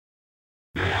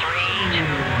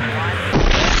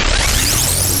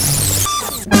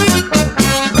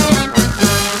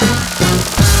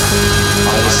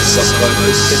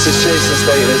This is Jason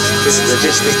Status, this is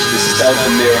Logistics, this is Dan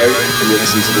from Nero, and you're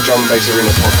listening to the Drum and Bass Arena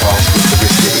podcast with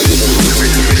the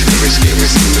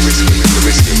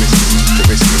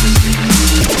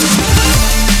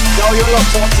Now you're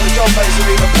locked on to the Drum and Bass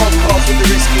Arena podcast with the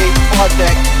Risky, 5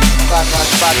 deck,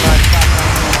 bad man.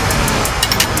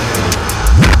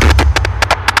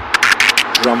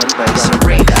 Drum and Bass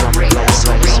Arena.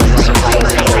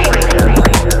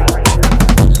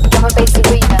 Drum and Bass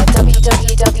Arena,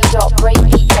 www.breakbeat.co.uk.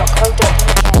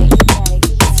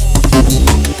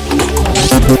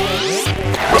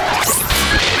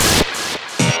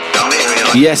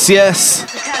 Yes.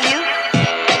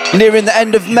 Nearing the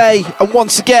end of May, and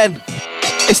once again,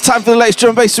 it's time for the latest Drum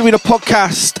and Bass Arena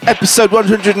podcast, episode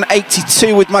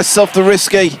 182 with myself, The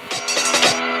Risky.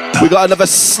 We got another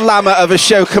slammer of a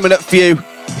show coming up for you.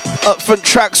 Upfront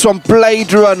tracks from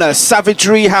Bladerunner, Savage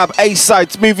Rehab,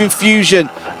 A-Sides, Moving Fusion,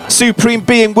 Supreme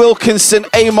Being, Wilkinson,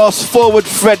 Amoss, Fourward,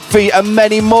 Fred V, and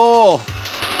many more.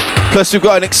 Plus we've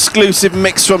got an exclusive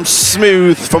mix from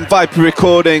Smooth from Viper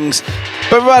Recordings.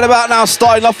 But right about now,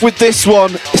 starting off with this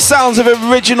one, sounds of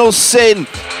Original Sin,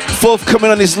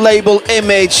 forthcoming on his label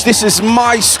Image. This is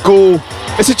My Skool.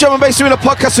 It's a Drum and Bass Arena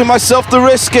podcast with myself, The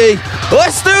Risky.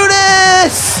 Let's do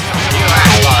this!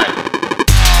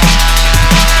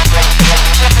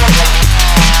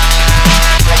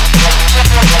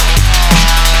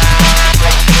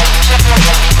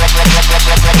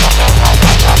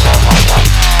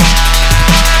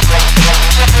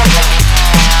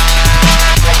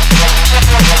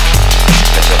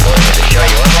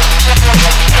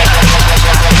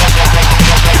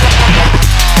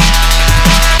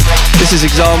 This is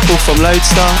Example from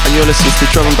Lodestar, and you're listening to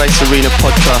the Drum and Bass Arena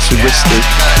podcast with Risky.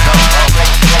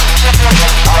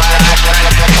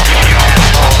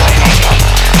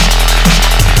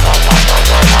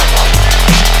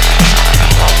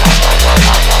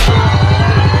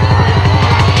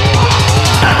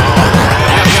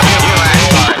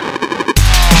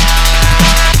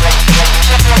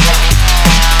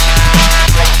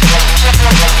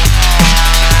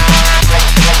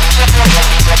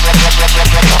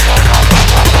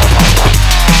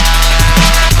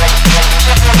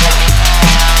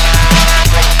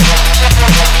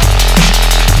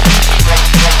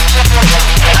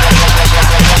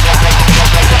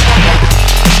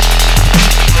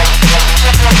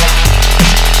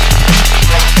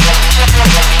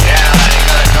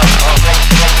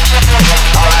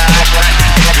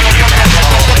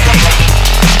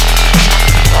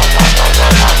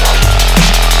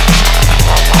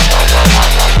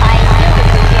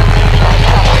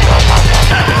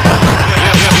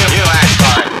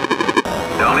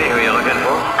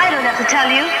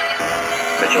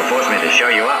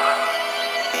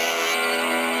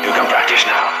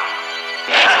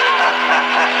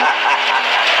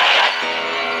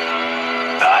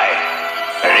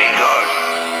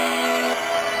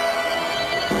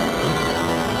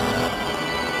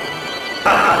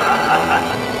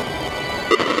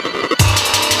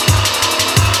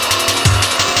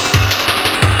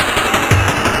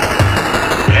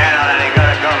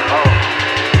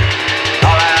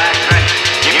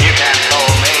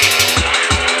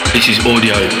 This is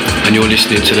Audio, and you're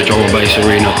listening to the Drum and Bass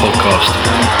Arena podcast.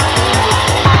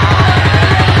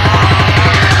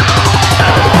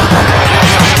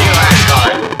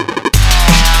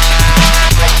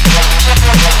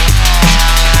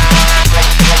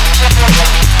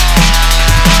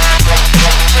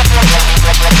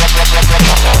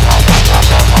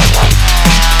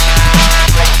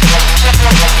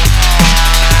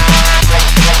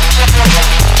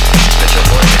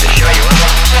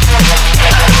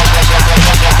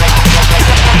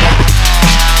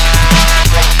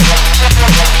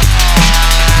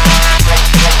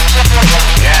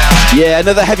 Yeah,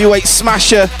 another heavyweight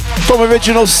smasher from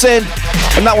Original Sin,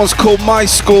 and that one's called My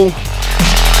Skool.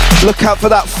 Look out for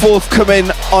that forthcoming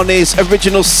on his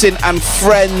Original Sin and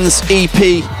Friends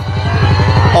EP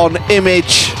on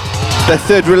Image, their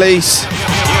third release.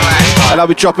 And I'll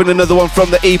be dropping another one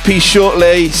from the EP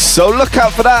shortly, so look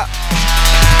out for that.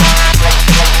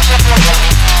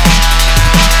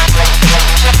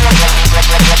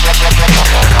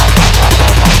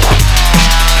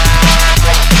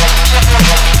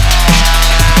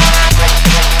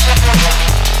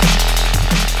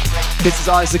 This is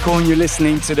Isaac Horn, you're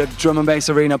listening to the Drum and Bass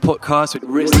Arena podcast with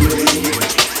Risky.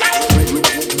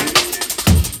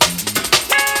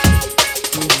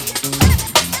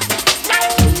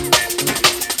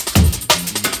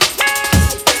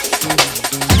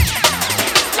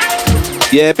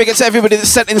 Yeah, big up to everybody that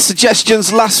sent in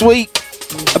suggestions last week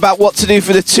about what to do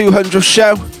for the 200th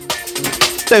show.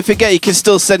 Don't forget you can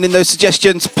still send in those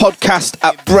suggestions,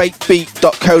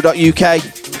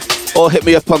 podcast@breakbeat.co.uk, or hit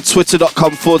me up on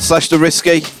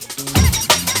twitter.com/therisky.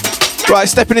 Right,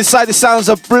 stepping inside the sounds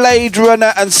of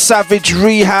Bladerunner and Savage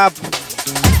Rehab.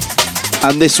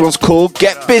 And this one's called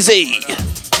Get Busy.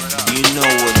 You know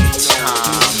what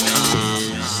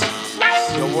time is.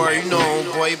 Don't worry, you know,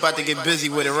 boy, you about to get busy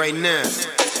with it right now.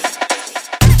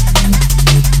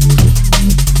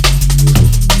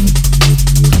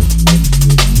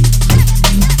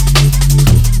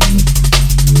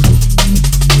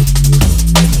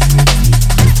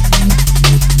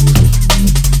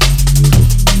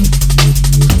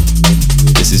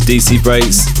 This is DC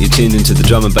Breaks. You're tuned into the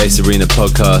Drum and Bass Arena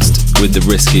podcast with the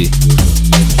Risky.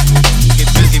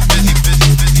 Get busy, busy,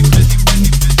 busy, busy, busy, busy,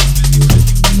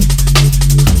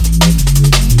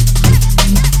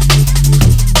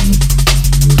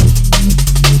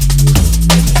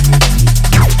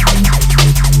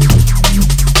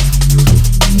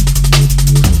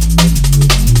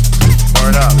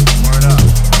 Word up, word up.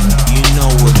 You know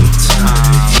what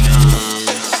time is.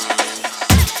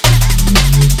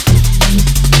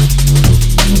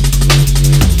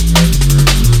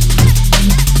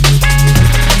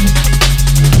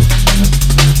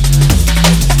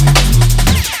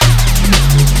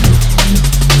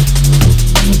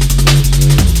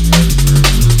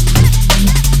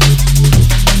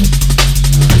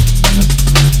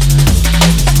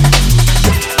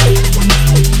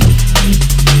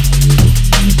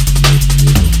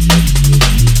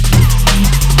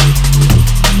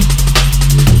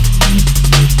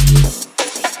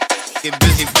 Get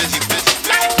busy, busy, busy,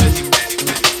 busy, busy, busy, busy.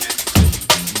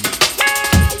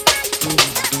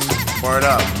 Word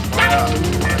up, word up.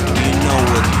 You know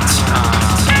what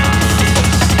time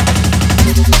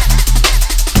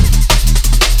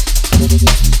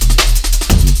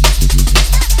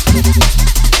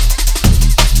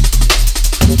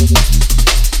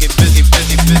Get busy,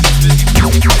 busy,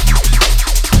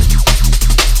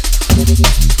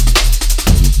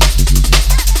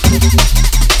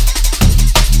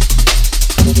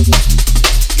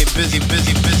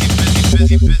 busy, busy, busy. Get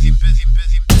busy, busy, busy, busy, busy, busy, busy,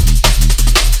 busy.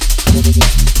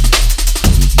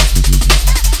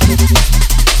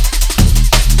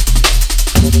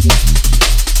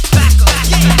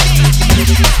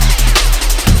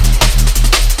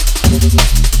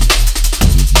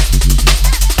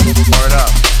 Word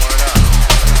up, word up.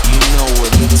 You know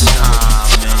what the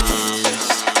time is.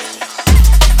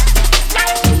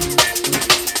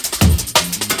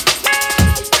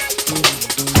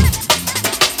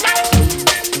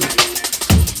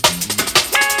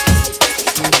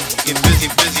 Get busy,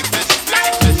 busy, busy,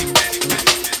 busy, busy, busy, busy.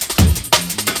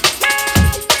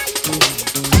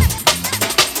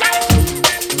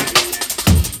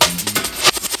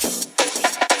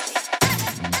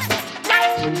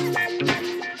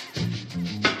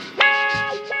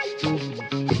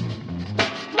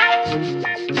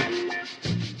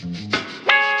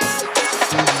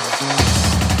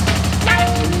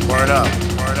 Word up,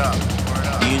 word up, word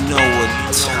up. You know what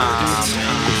time is.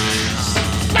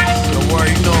 Don't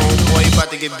worry, you know, boy, you about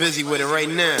to get busy with it right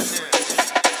now.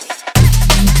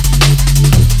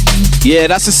 Yeah,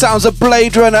 that's the sounds of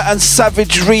Bladerunner and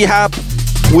Savage Rehab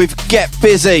with Get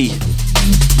Busy.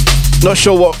 Not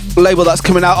sure what label that's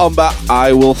coming out on, but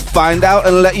I will find out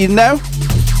and let you know.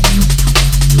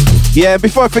 Yeah,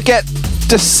 before I forget,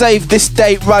 just save this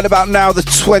date right about now, the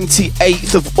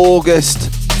 28th of August.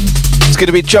 It's going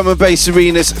to be Drum and Bass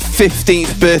Arena's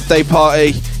 15th birthday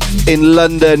party in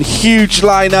London. Huge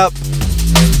lineup.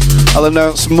 I'll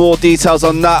announce more details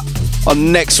on that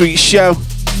on next week's show.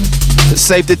 But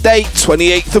save the date,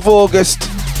 28th of August.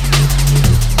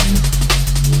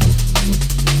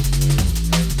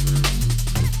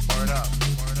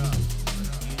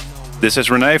 This is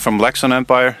Renee from Black Sun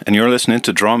Empire, and you're listening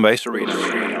to Drum and Bass Arena.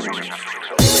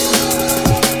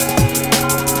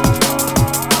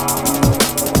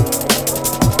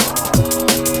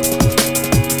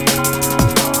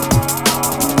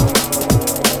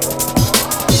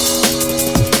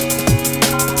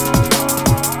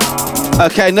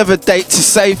 Okay, another date to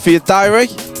save for your diary.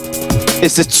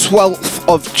 It's the 12th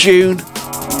of June.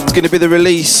 It's going to be the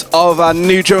release of our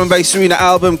new Drum and Bass Arena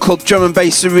album called Drum and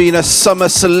Bass Arena Summer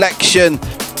Selection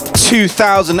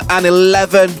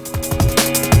 2011.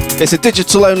 It's a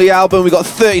digital only album. We've got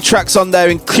 30 tracks on there,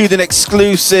 including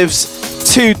exclusives,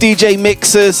 2 DJ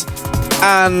mixers,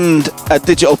 and a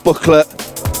digital booklet.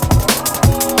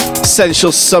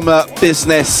 Essential summer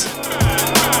business.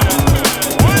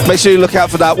 Make sure you look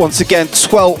out for that once again,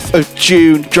 12th of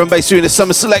June, Drum Bass Arena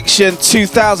Summer Selection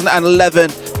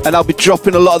 2011, and I'll be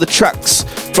dropping a lot of the tracks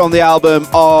from the album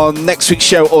on next week's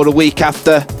show or the week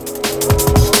after.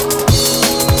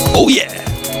 Oh yeah.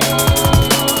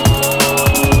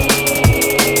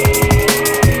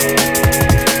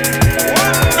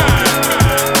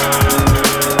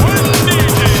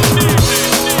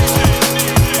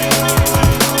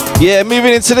 Yeah,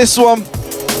 moving into this one,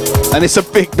 and it's a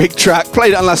big track.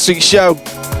 Played it on last week's show.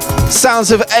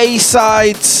 Sounds of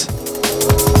A-sides,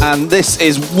 and this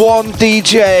is One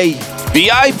DJ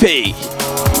VIP.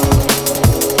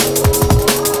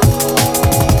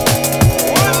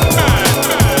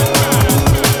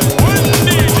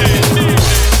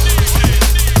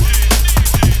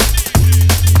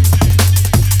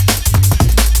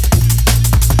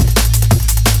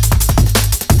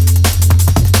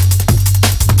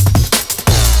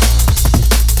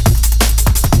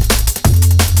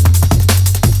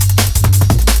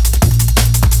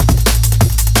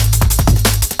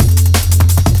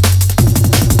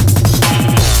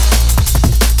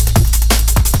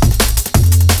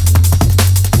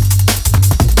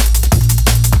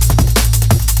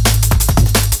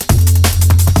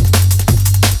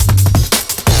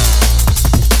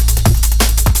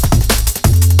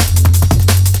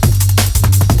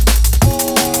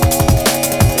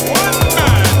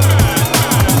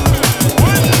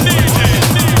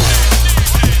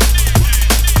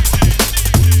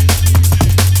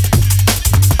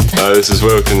 This is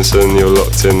Wilkinson, you're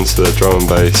locked into the Drum and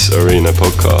Bass Arena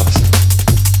podcast.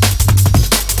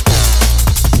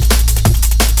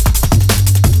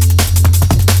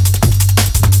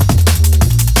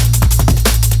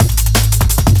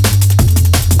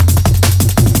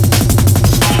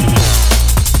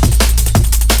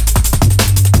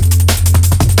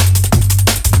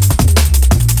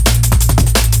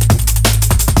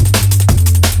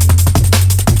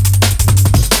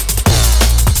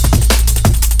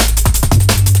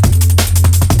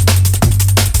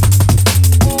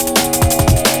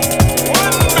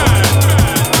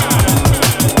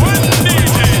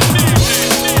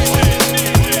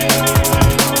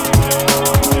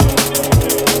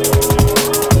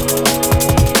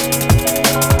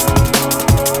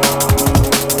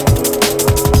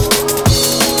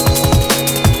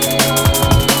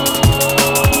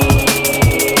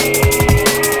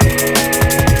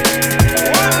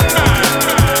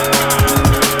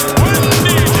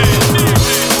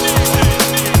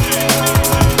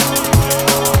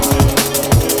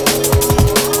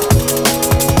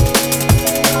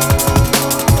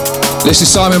 This is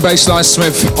Simon Bassline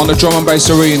Smith on the Drum and Bass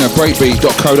Arena,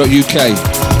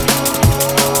 breakbeat.co.uk.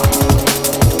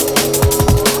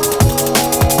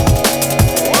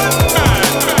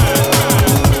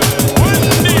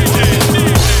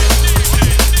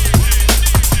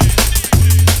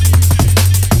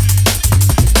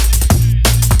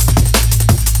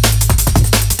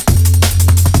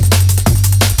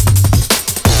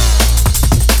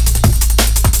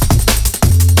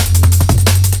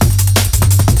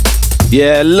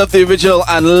 Yeah, love the original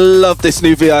and love this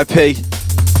new VIP.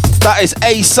 That is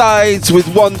A-sides with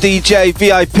One DJ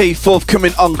VIP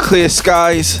forthcoming on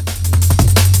ClearSkyz.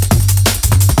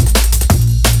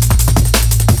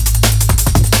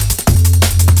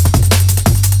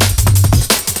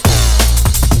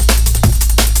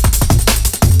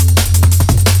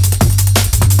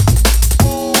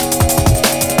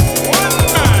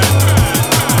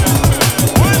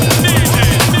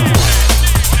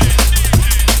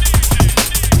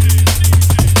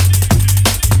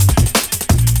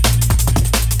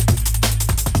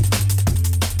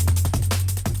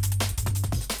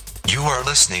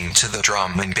 Listening to the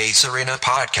Drum and Bass Arena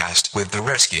podcast with the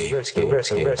Risky.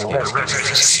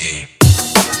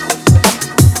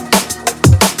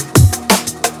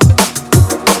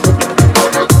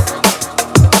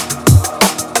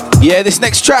 Yeah, this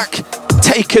next track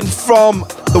taken from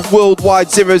the Worldwide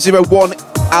 001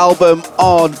 album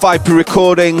on Viper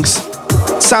Recordings.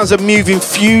 Sounds of Moving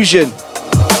Fusion,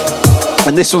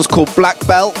 and this one's called Black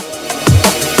Belt.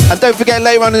 And don't forget,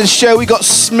 later on in the show we got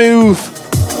Smooth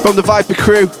from the Viper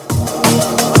crew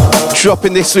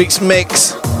dropping this week's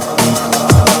mix.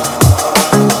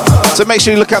 So make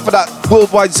sure you look out for that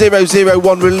Worldwide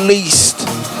 001 released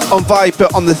on Viper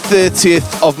on the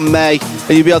 30th of May, and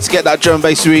you'll be able to get that Drum and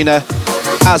Bass Arena.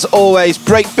 As always,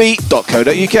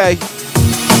 breakbeat.co.uk.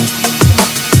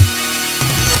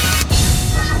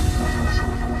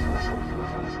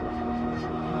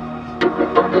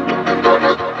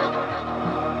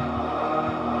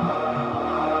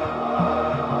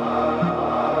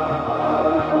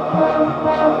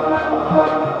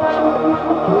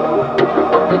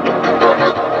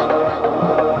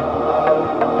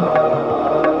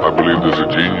 I believe there's a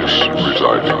genius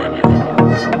residing in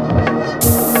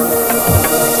you.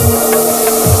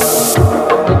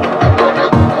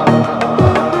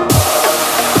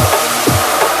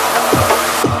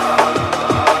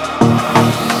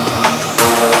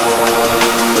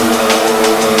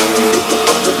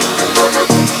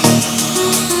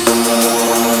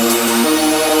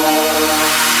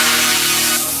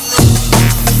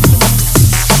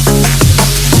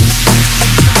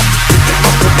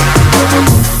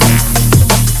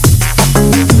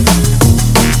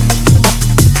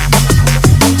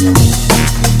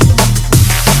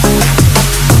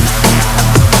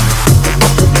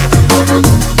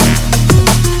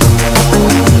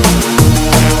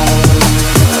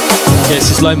 Yeah, this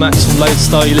is Lomax from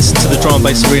Lodestar. You listen to the Drum and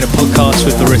Bass Arena podcast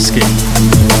with The Risky.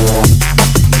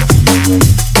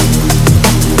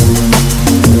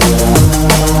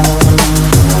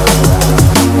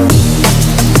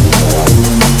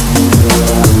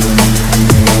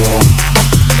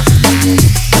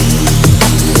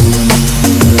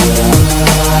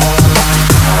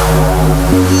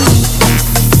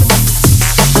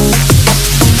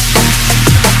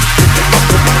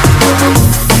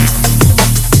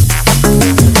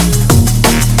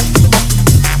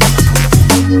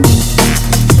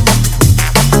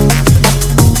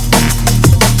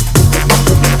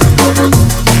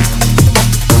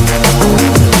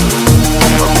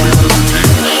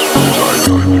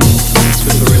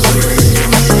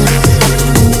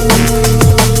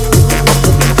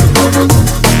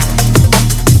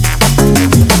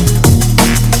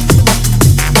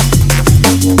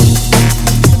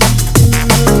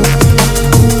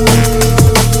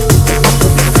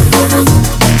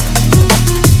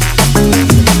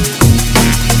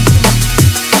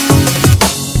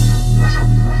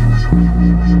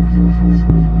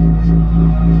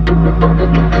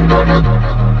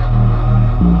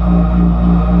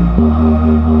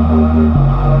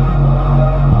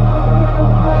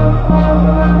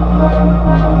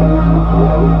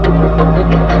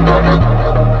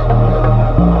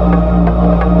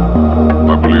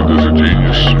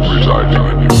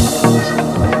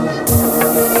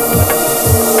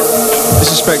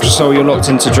 So you're locked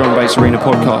into Drum and Bass Arena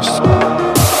podcast.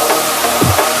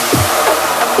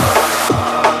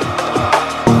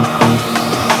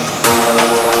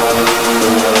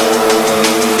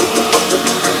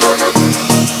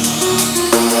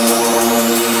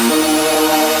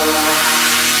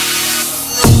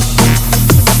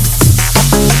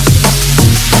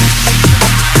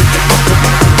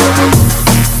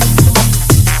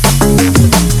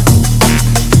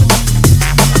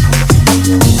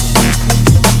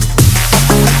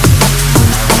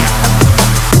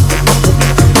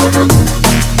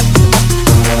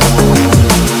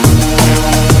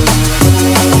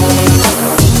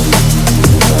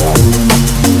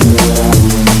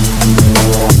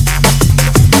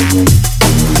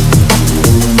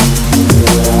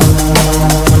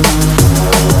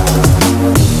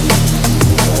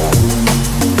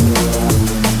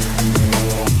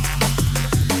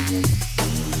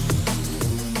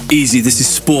 Easy, this is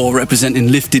Spore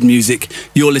representing Lifted Music.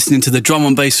 You're listening to the Drum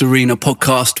and Bass Arena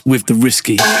podcast with The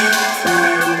Risky.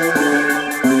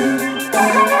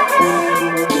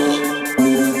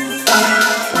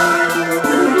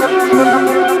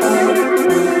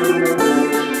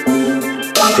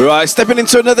 Right, stepping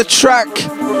into another track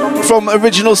from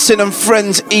Original Sin and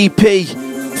Friends EP,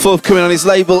 forthcoming on his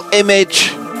label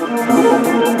Image.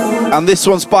 And this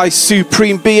one's by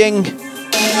Supreme Being,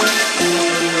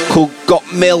 called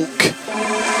Got Milk.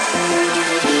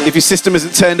 If your system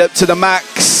isn't turned up to the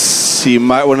max, you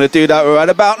might want to do that right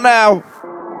about now.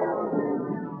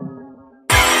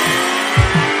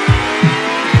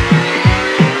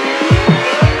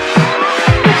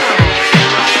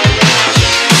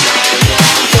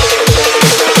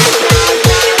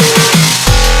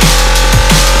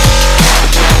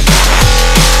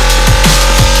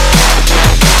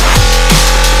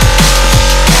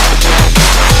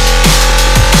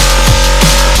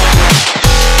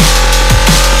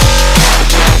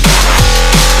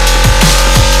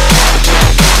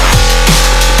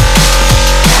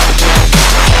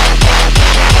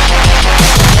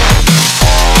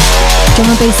 Drum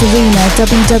and Bass Arena,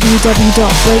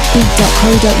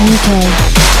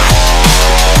 www.breakbeat.co.uk.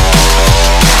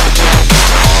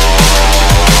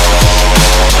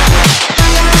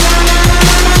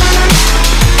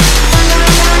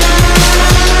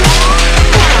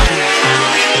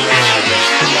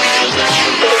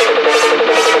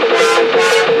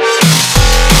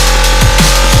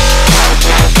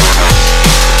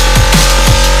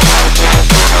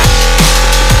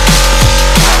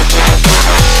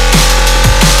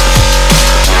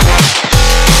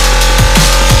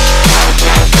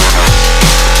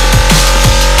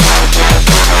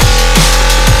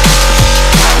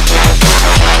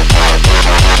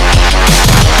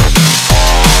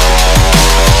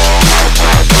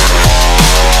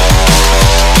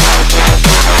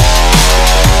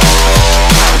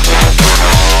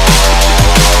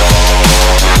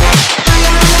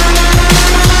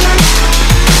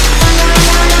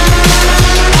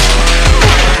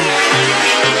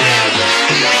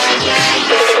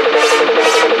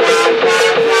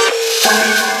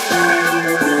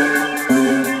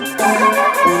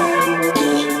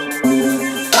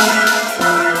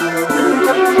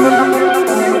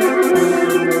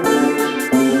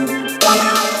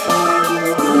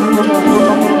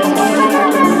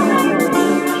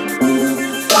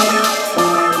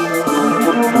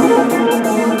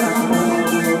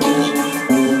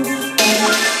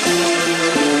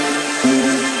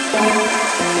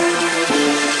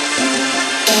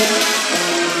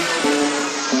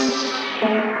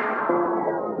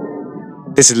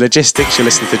 This is Logistics. You're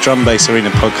listening to the Drum Bass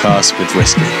Arena podcast with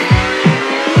Risky.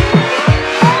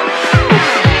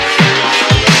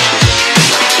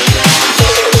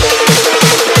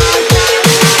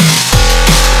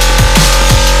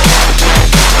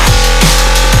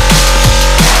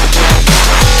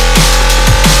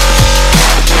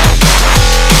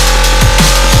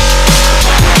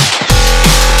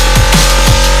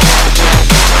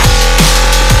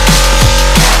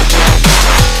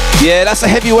 Yeah, that's a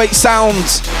heavyweight sound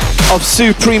of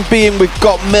Supreme Being with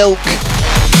Got Milk.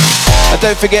 And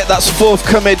don't forget, that's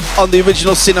forthcoming on the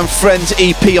original Sin and Friends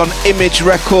EP on Image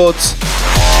Records.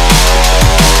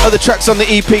 Other tracks on the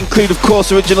EP include, of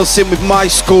course, Original Sin with My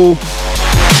Skool,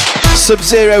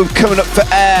 Sub-Zero coming up for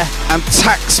Air, and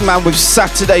Taxman with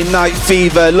Saturday Night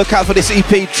Fever. Look out for this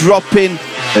EP dropping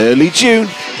early June.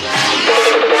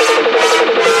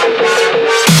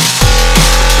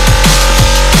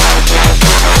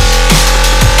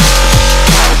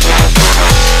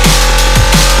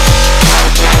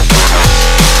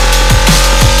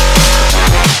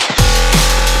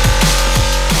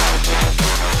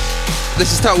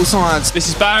 This is Total Science. This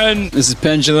is Baron. This is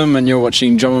Pendulum, and you're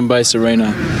watching Drum and Bass Arena.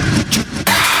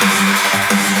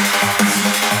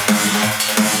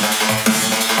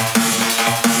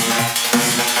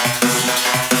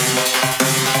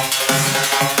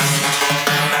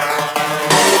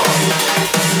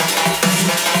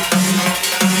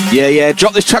 Yeah,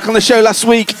 dropped this track on the show last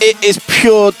week. It is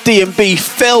pure D&B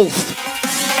filth.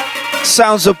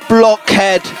 Sounds of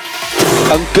Blockhead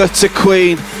and Gutter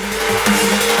Queen.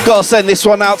 Gotta send this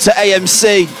one out to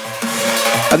AMC.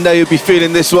 I know you'll be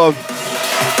feeling this one.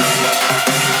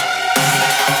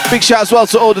 Big shout as well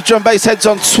to all the drum bass heads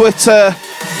on Twitter.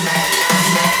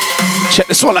 Check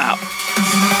this one out.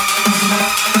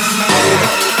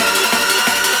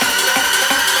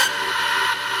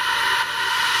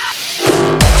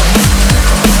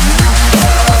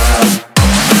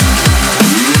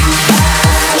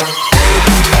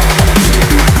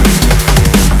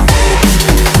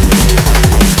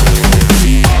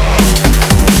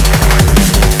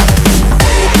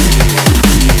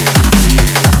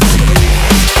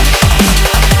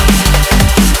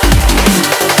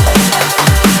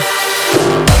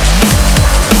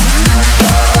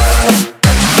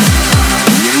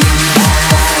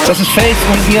 Das ist Face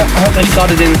und ihr hört euch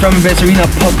gerade den Drum&BassArena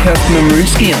Podcast mit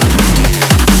Risky an.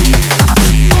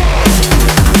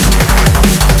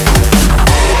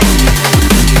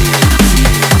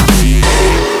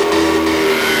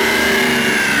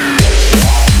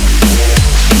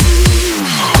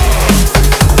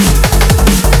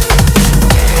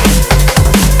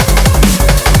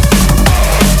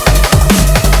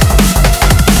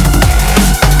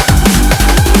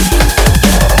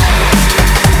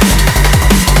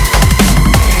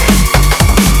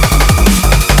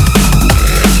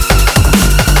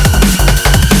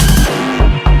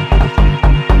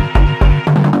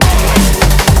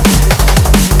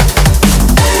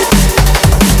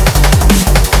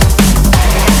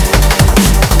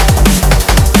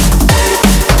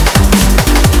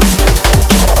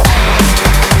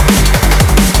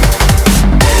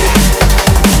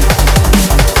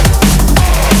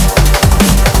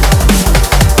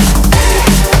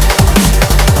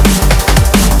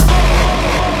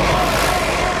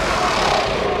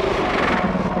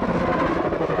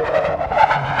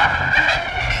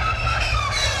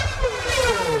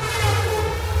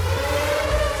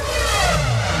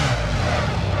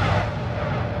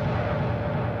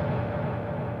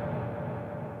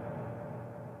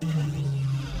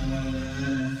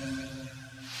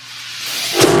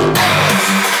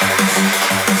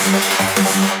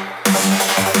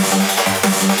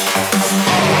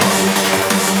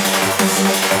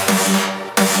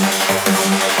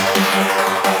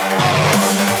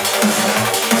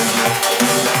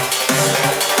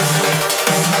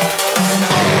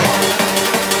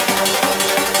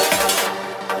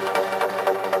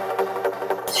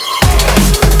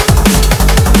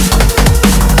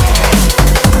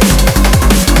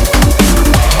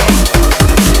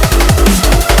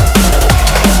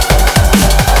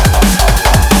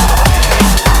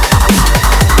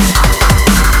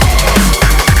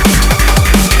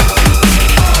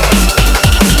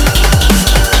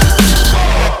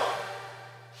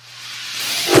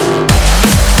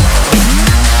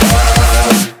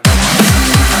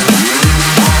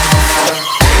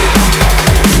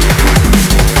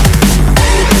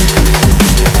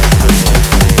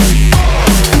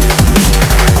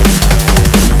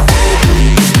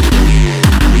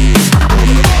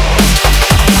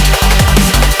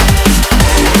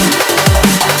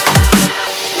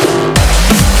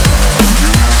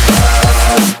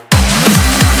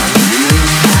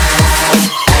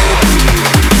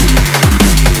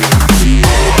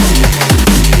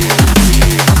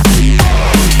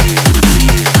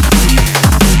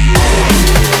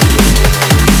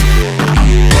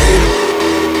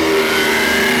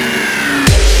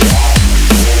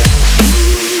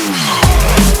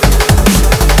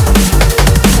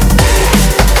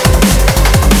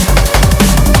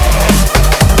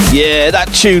 Yeah,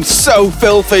 that tune's so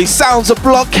filthy. Sounds a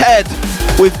Blockhead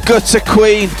with Gutter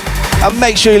Queen. And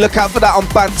make sure you look out for that on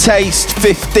Bad Taste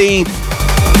 15.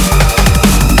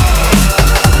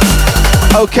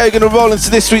 Okay, we're going to roll into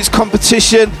this week's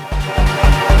competition.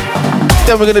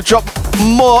 Then we're going to drop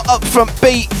more upfront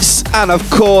beats. And of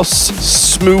course,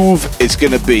 Smooth is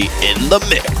going to be in the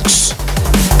mix.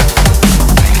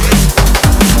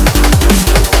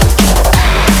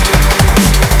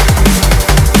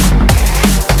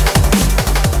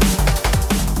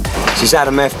 This is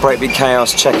Adam F, Breakbeat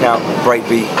Chaos. Check out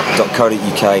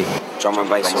breakbeat.co.uk. Drum and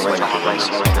Bass Arena.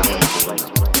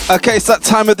 Okay, it's that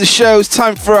time of the show. It's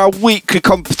time for our weekly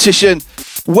competition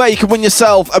where you can win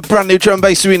yourself a brand new Drum and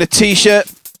Bass Arena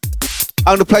t-shirt.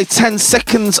 I'm going to play 10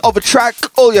 seconds of a track.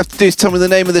 All you have to do is tell me the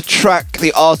name of the track,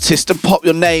 the artist, and pop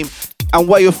your name and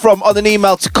where you're from on an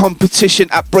email to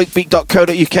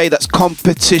competition@breakbeat.co.uk. That's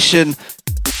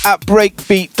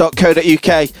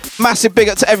competition@breakbeat.co.uk. Massive big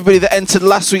up to everybody that entered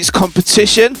last week's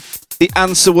competition. The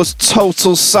answer was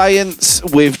Total Science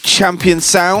with Champion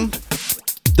Sound,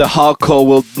 the Hardcore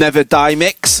Will Never Die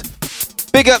mix.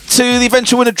 Big up to the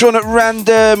eventual winner drawn at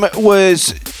random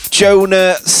was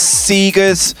Jonah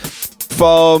Seegers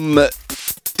from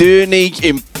Deurne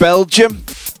in Belgium.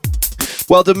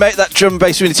 Well done, mate. That Drum and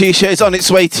Bass Arena t-shirt is on its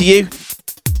way to you.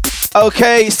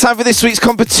 Okay, it's time for this week's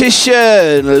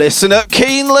competition. Listen up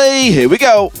keenly. Here we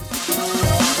go.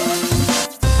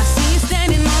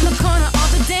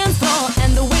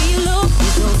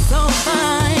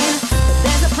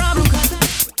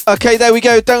 Okay, there we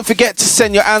go. Don't forget to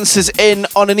send your answers in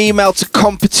on an email to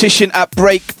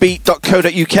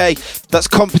competition@breakbeat.co.uk. That's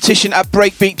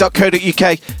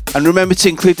competition@breakbeat.co.uk. And remember to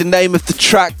include the name of the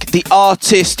track, the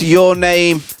artist, your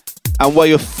name, and where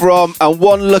you're from. And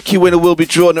one lucky winner will be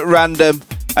drawn at random,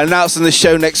 announced on the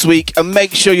show next week. And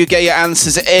make sure you get your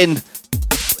answers in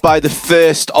by the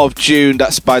 1st of June.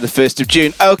 That's by the 1st of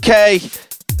June. Okay.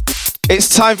 It's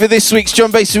time for this week's Drum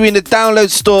and Bass Arena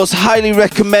download stores, highly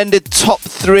recommended top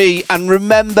 3. And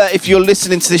remember, if you're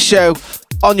listening to the show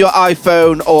on your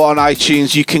iPhone or on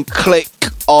iTunes, you can click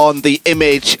on the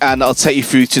image and I'll take you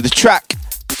through to the track.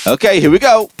 Okay, here we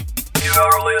go.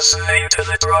 You're listening to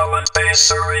the Drum and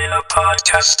Bass Arena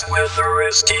podcast with the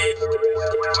Risky.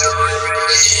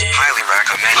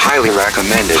 Highly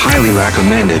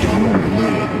recommended.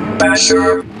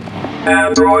 Basher,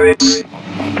 Android.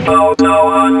 Out now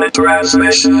on the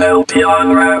transmission LP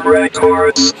on Rap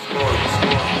Records.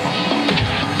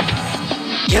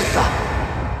 Yes, sir.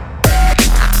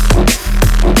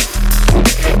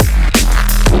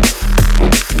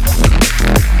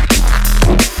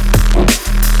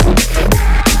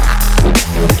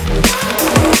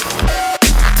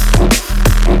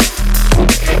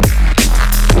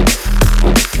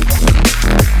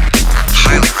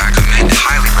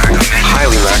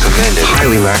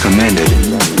 Highly recommended.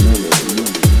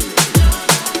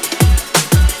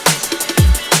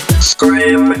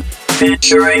 Scream,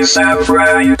 featuring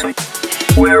Severance,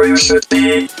 Where You Should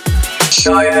Be,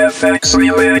 Shy FX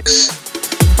Remix,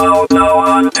 out now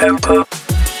on Tempo.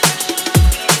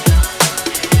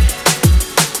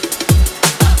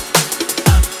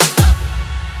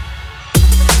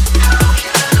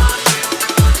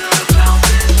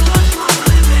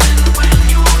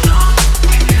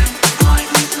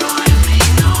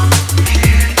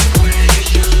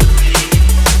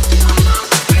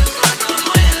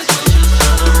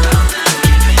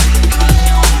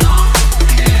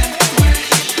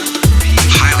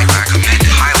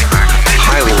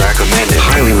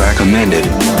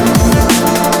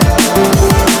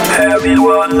 Heavy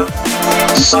One,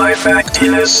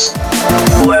 Sci-Factiness,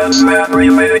 Lensman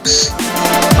Remix,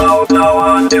 out now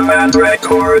on Demand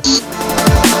Records.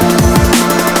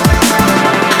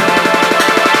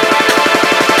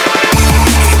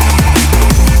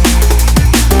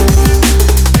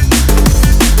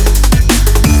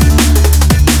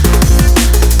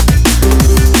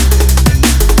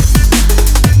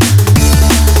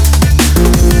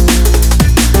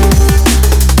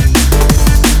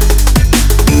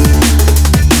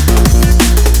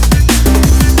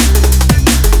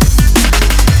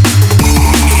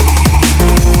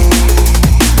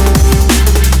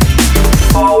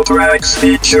 Tracks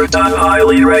featured on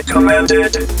Highly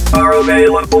Recommended are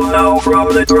available now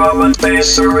from the Drum and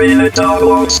Bass Arena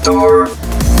download store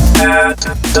at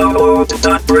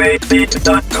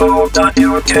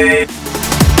download.breakbeat.co.uk.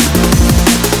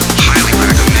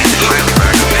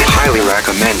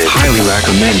 Highly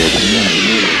recommended.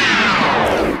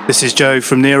 This is Joe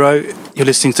from Nero. You're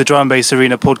listening to Drum and Bass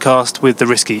Arena podcast with The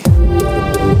Risky.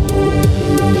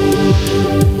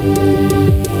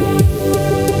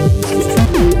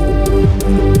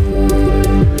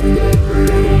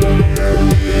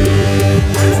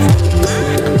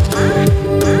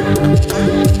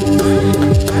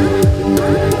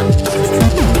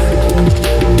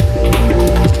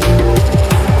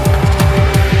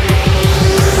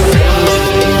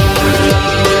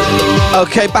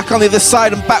 Okay, back on the other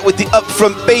side and back with the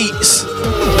upfront beats.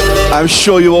 I'm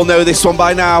sure you all know this one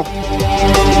by now.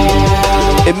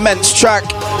 Immense track,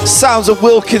 sounds of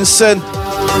Wilkinson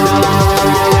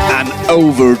and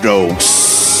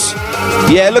Overdose.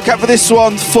 Yeah, look out for this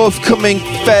one, forthcoming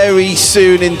very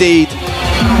soon indeed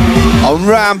on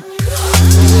Ram.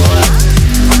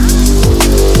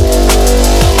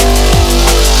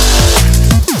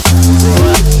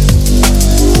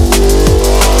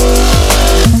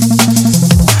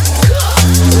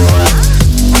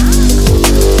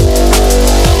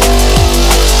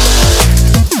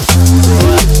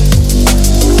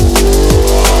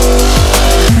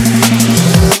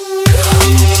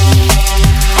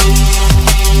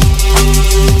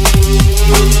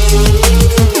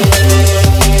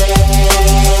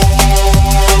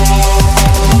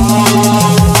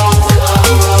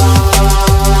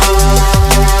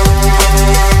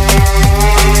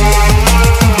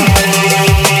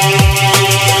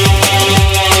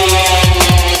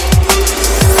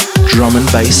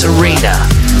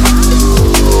 Bladerunner.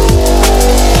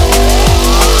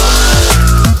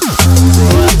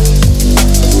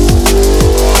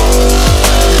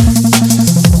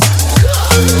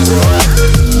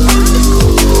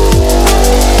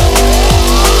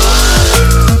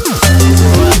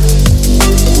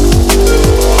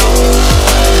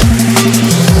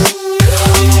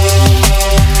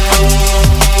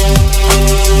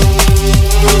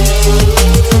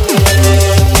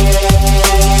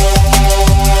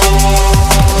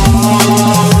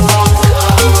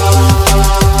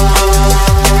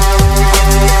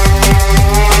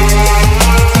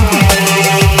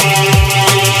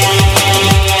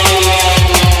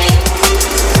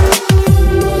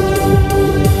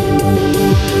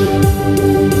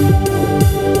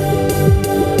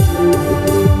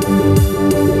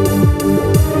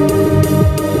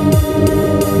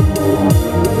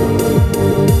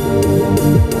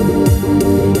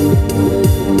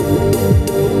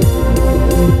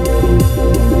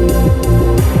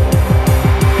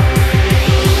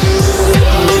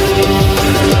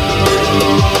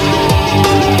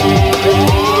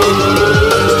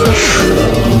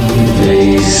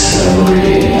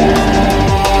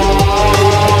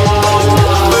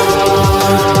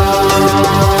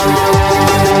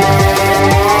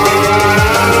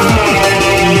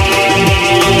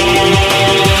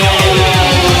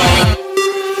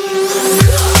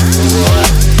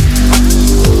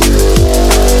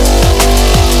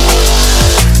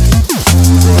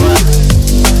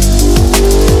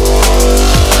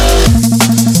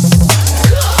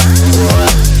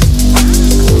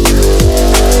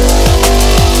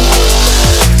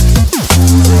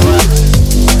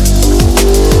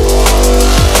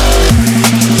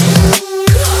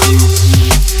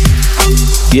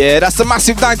 Yeah, that's the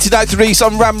massive 1990 release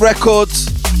on Ram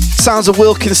Records. Sounds of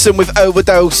Wilkinson with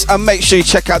Overdose. And make sure you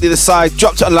check out the other side.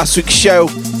 Dropped it on last week's show.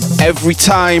 Every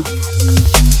time.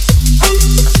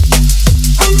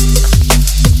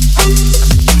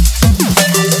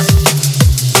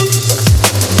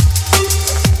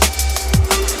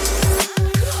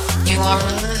 You are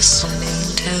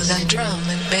listening to the Drum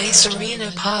and Bass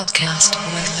Arena podcast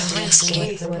with the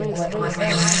Risky.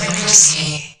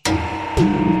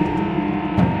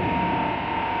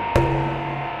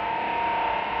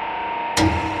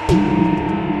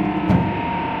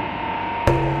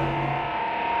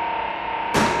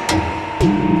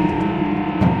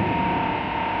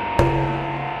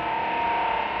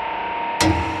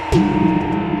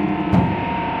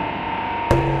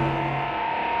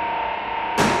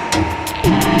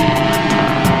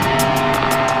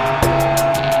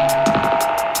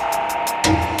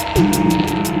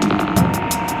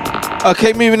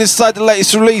 Okay, moving inside the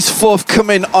latest release,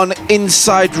 forthcoming on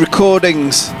Inside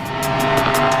Recordings.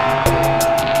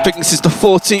 I think this is the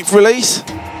 14th release.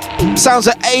 Sounds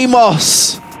of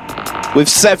Amoss with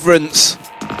Severance.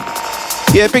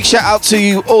 Yeah, big shout out to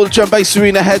you, all the Drum Bass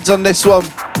Arena heads on this one.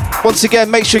 Once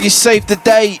again, make sure you save the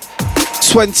date,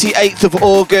 28th of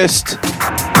August.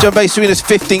 Drum Bass Arena's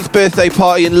 15th birthday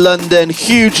party in London.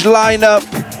 Huge lineup.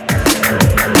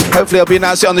 Hopefully I'll be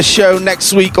announcing it on the show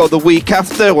next week or the week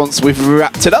after once we've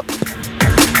wrapped it up.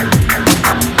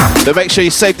 So make sure you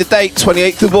save the date,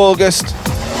 28th of August.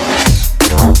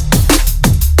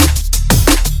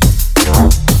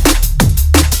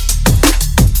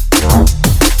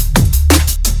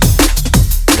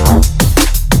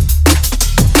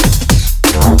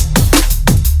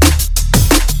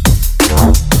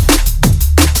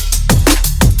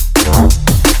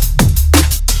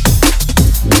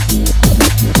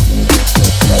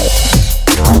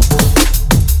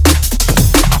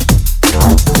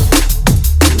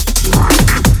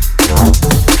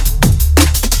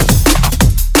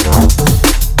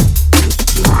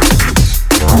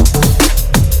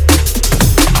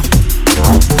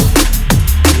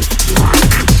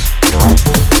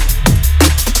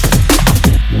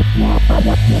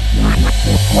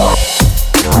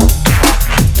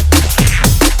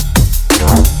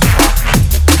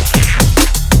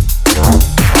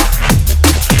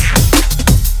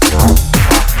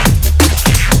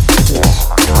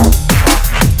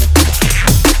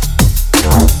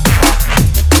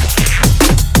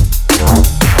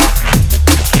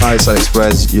 Hi, it's Alex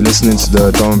Perez. You're listening to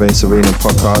the Drum and Bass Arena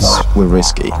podcast with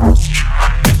Risky.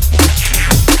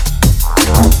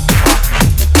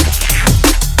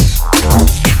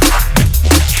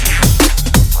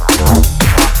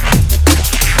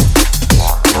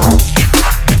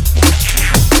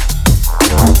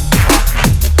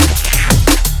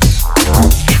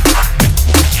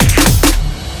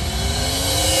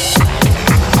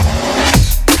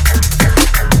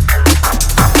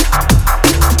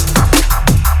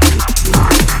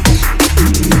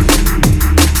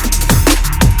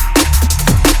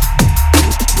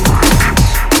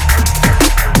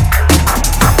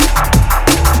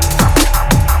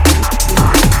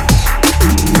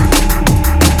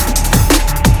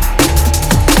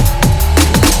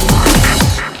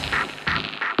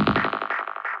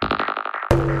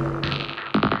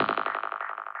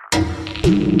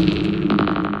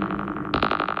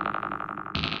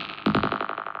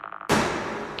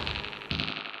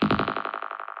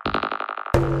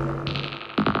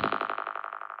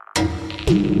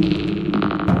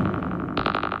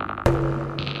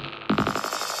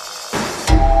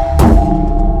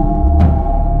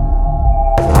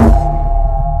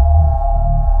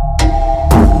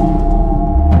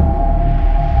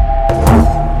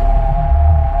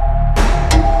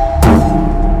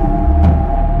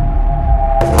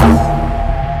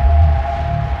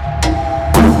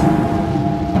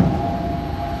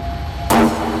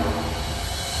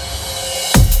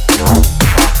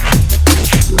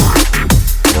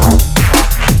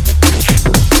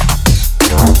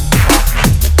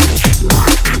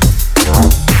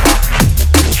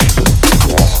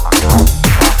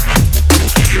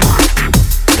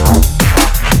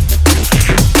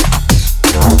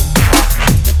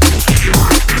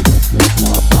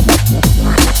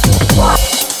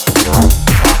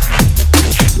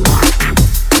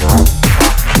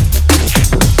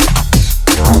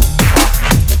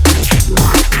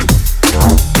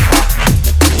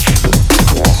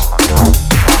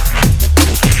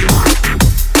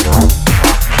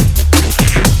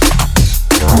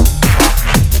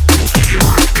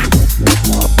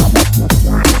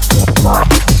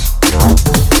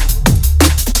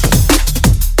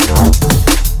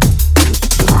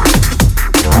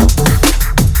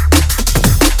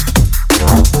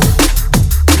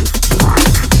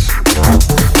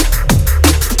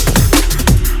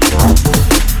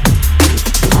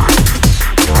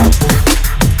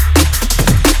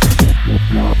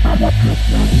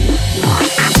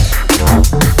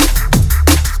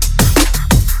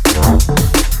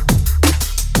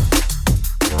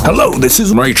 Hello, this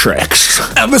is Matrix.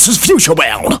 And this is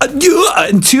Futurebound. And you are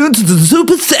in tune to the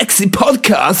super sexy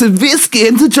podcast of Whiskey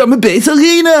into Drum and Bass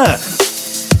Arena.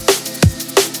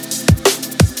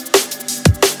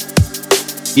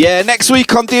 Yeah, next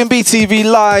week on D&B TV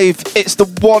Live, it's the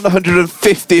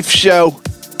 150th show.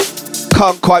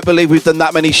 Can't quite believe we've done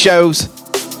that many shows.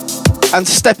 And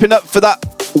stepping up for that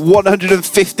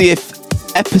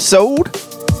 150th episode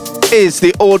is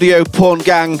the Audio Porn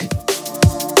Gang.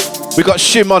 We got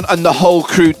Shimon and the whole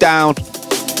crew down.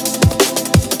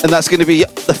 And that's going to be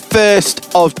the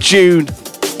 1st of June.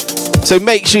 So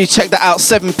make sure you check that out,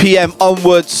 7 p.m.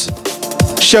 onwards.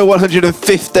 Show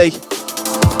 150.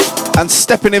 And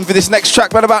stepping in for this next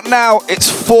track right about now, it's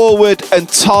Fourward and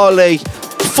Tali.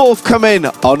 Forthcoming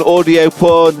on Audio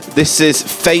Porn. This is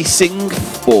Facing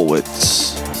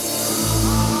Forwards.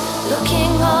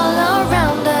 Looking all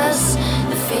around us,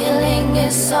 the feeling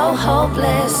is so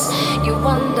hopeless. You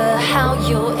wonder how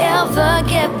you'll ever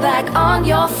get back on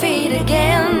your feet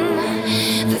again.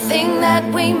 The thing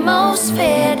that we most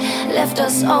feared left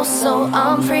us all so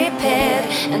unprepared.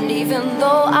 And even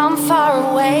though I'm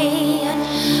far away,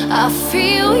 I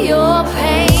feel your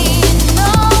pain.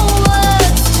 No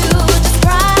words to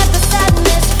describe the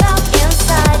sadness felt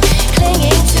inside,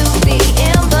 clinging to the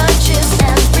images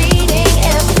and reading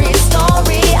every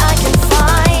story I can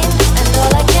find. And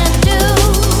all I can do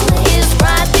is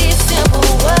write these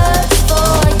simple words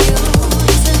for you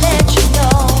to let you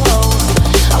know.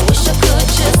 I wish I could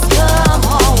just come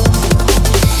home.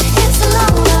 It's a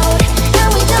long road and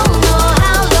we don't know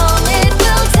how long it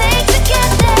will take to get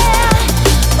there,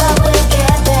 but we'll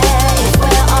get there if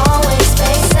we're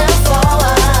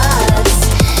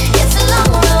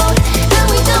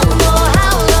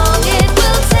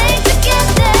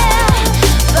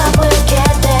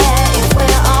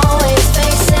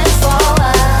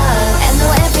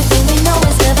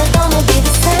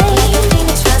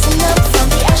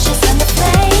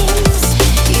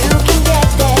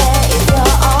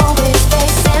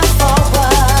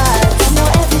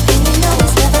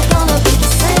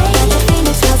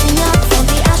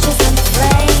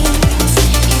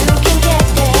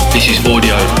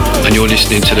you're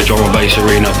listening to the Drum and Bass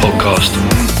Arena podcast.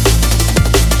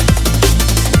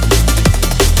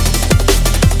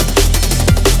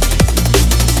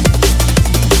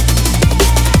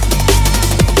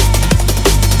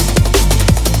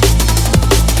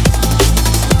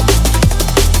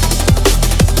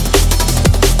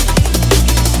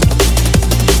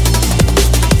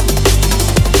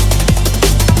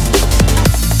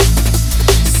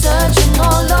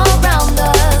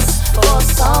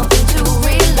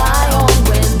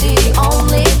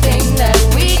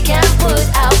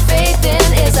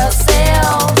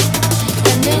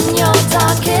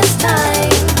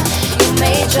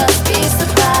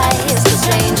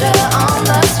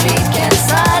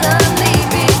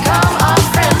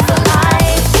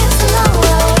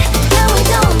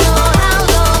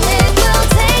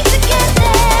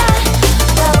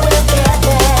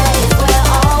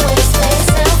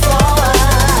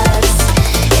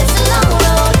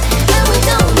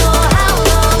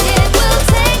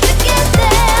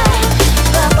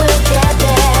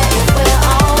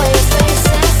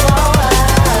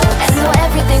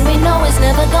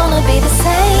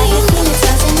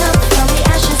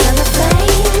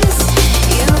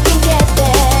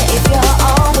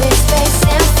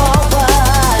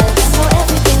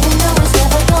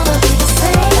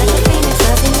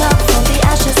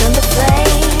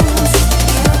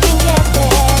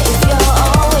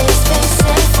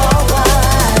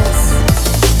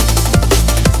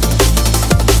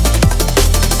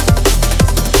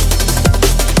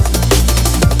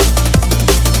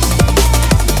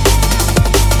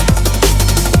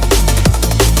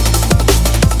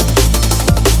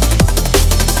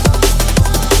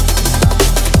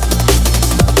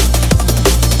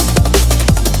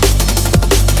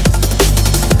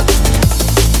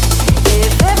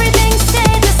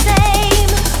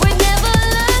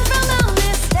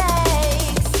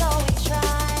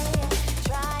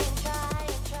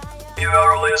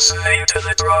 Listening to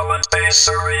the Drum and Bass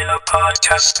Arena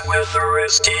podcast with the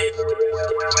Risky.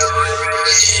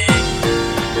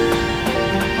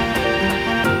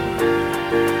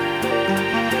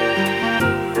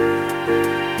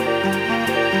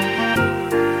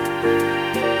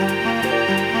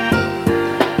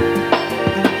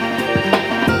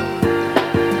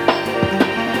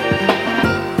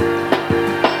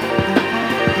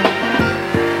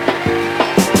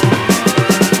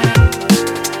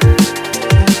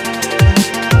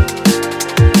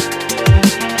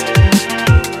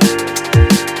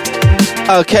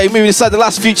 Okay, moving inside the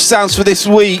last future sounds for this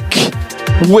week.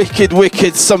 Wicked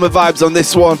summer vibes on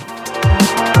this one.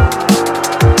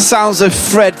 Sounds of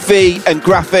Fred V and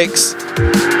Grafix.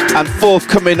 And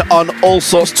forthcoming on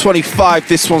Allsorts 25.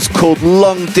 This one's called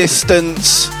Long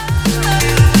Distance.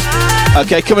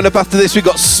 Okay, coming up after this, we've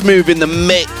got Smooth in the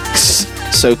mix.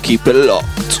 So keep it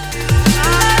locked.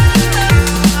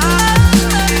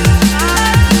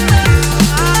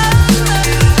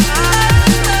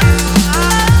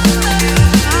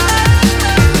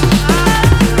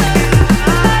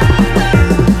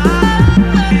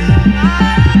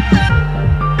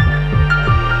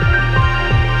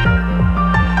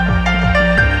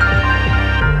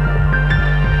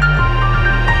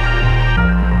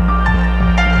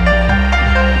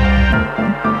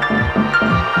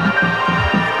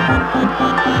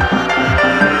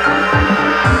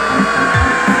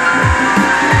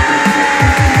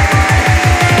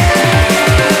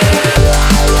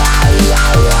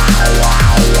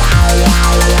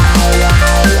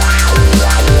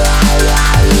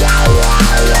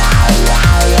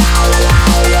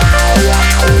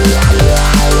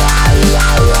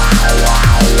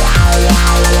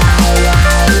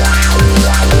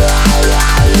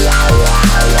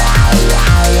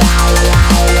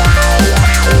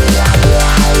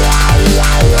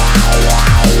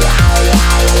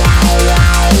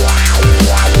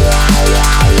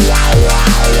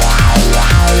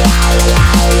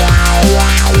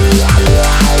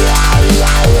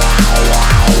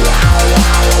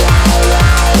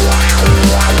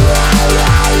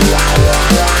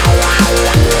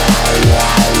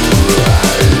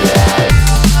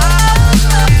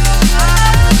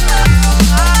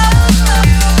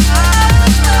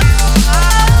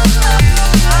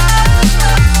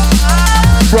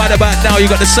 About now, you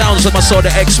got the sounds of my sort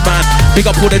of X-Man. Big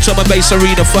up all the Drum and Bass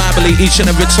Arena family each and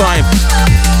every time.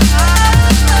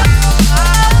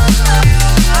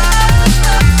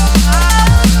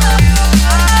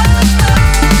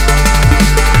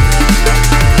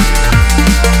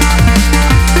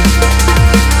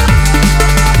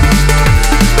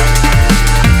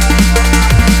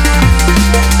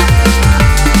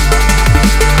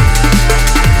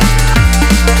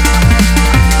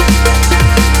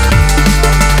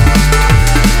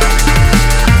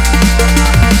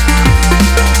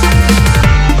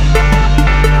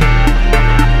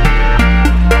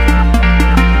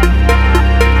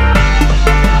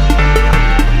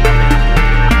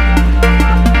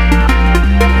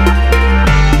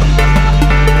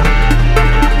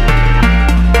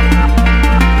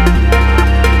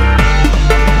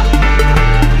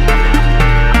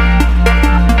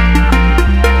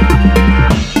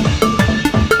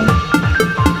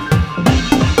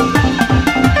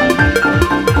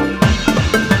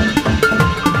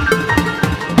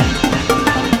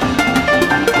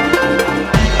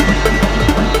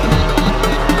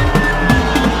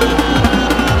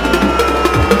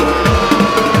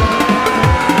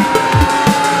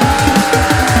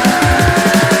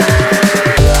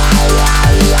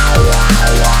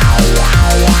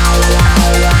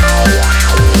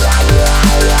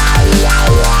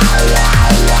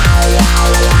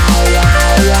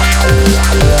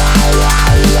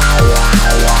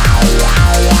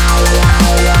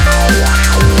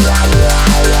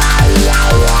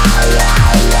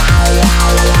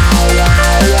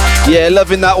 Yeah,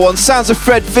 loving that one. Sounds of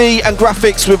Fred V and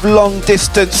Grafix with Long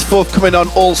Distance forthcoming on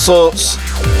Allsorts.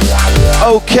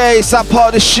 Okay, it's that part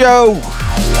of the show.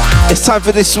 It's time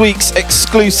for this week's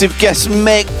exclusive guest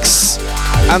mix.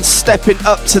 And stepping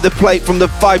up to the plate from the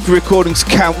Viper Recordings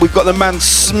camp, we've got the man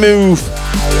Smooth.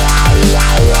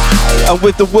 And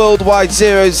with the worldwide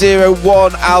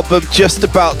 001 album just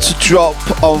about to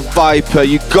drop on Viper,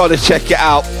 you gotta check it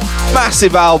out.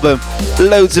 Massive album,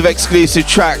 loads of exclusive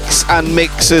tracks and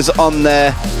mixes on there.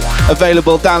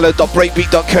 Available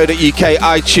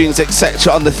download.breakbeat.co.uk, iTunes,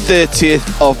 etc. on the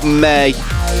 30th of May.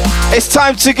 It's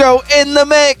time to go in the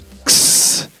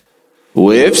mix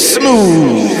with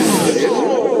Smooth.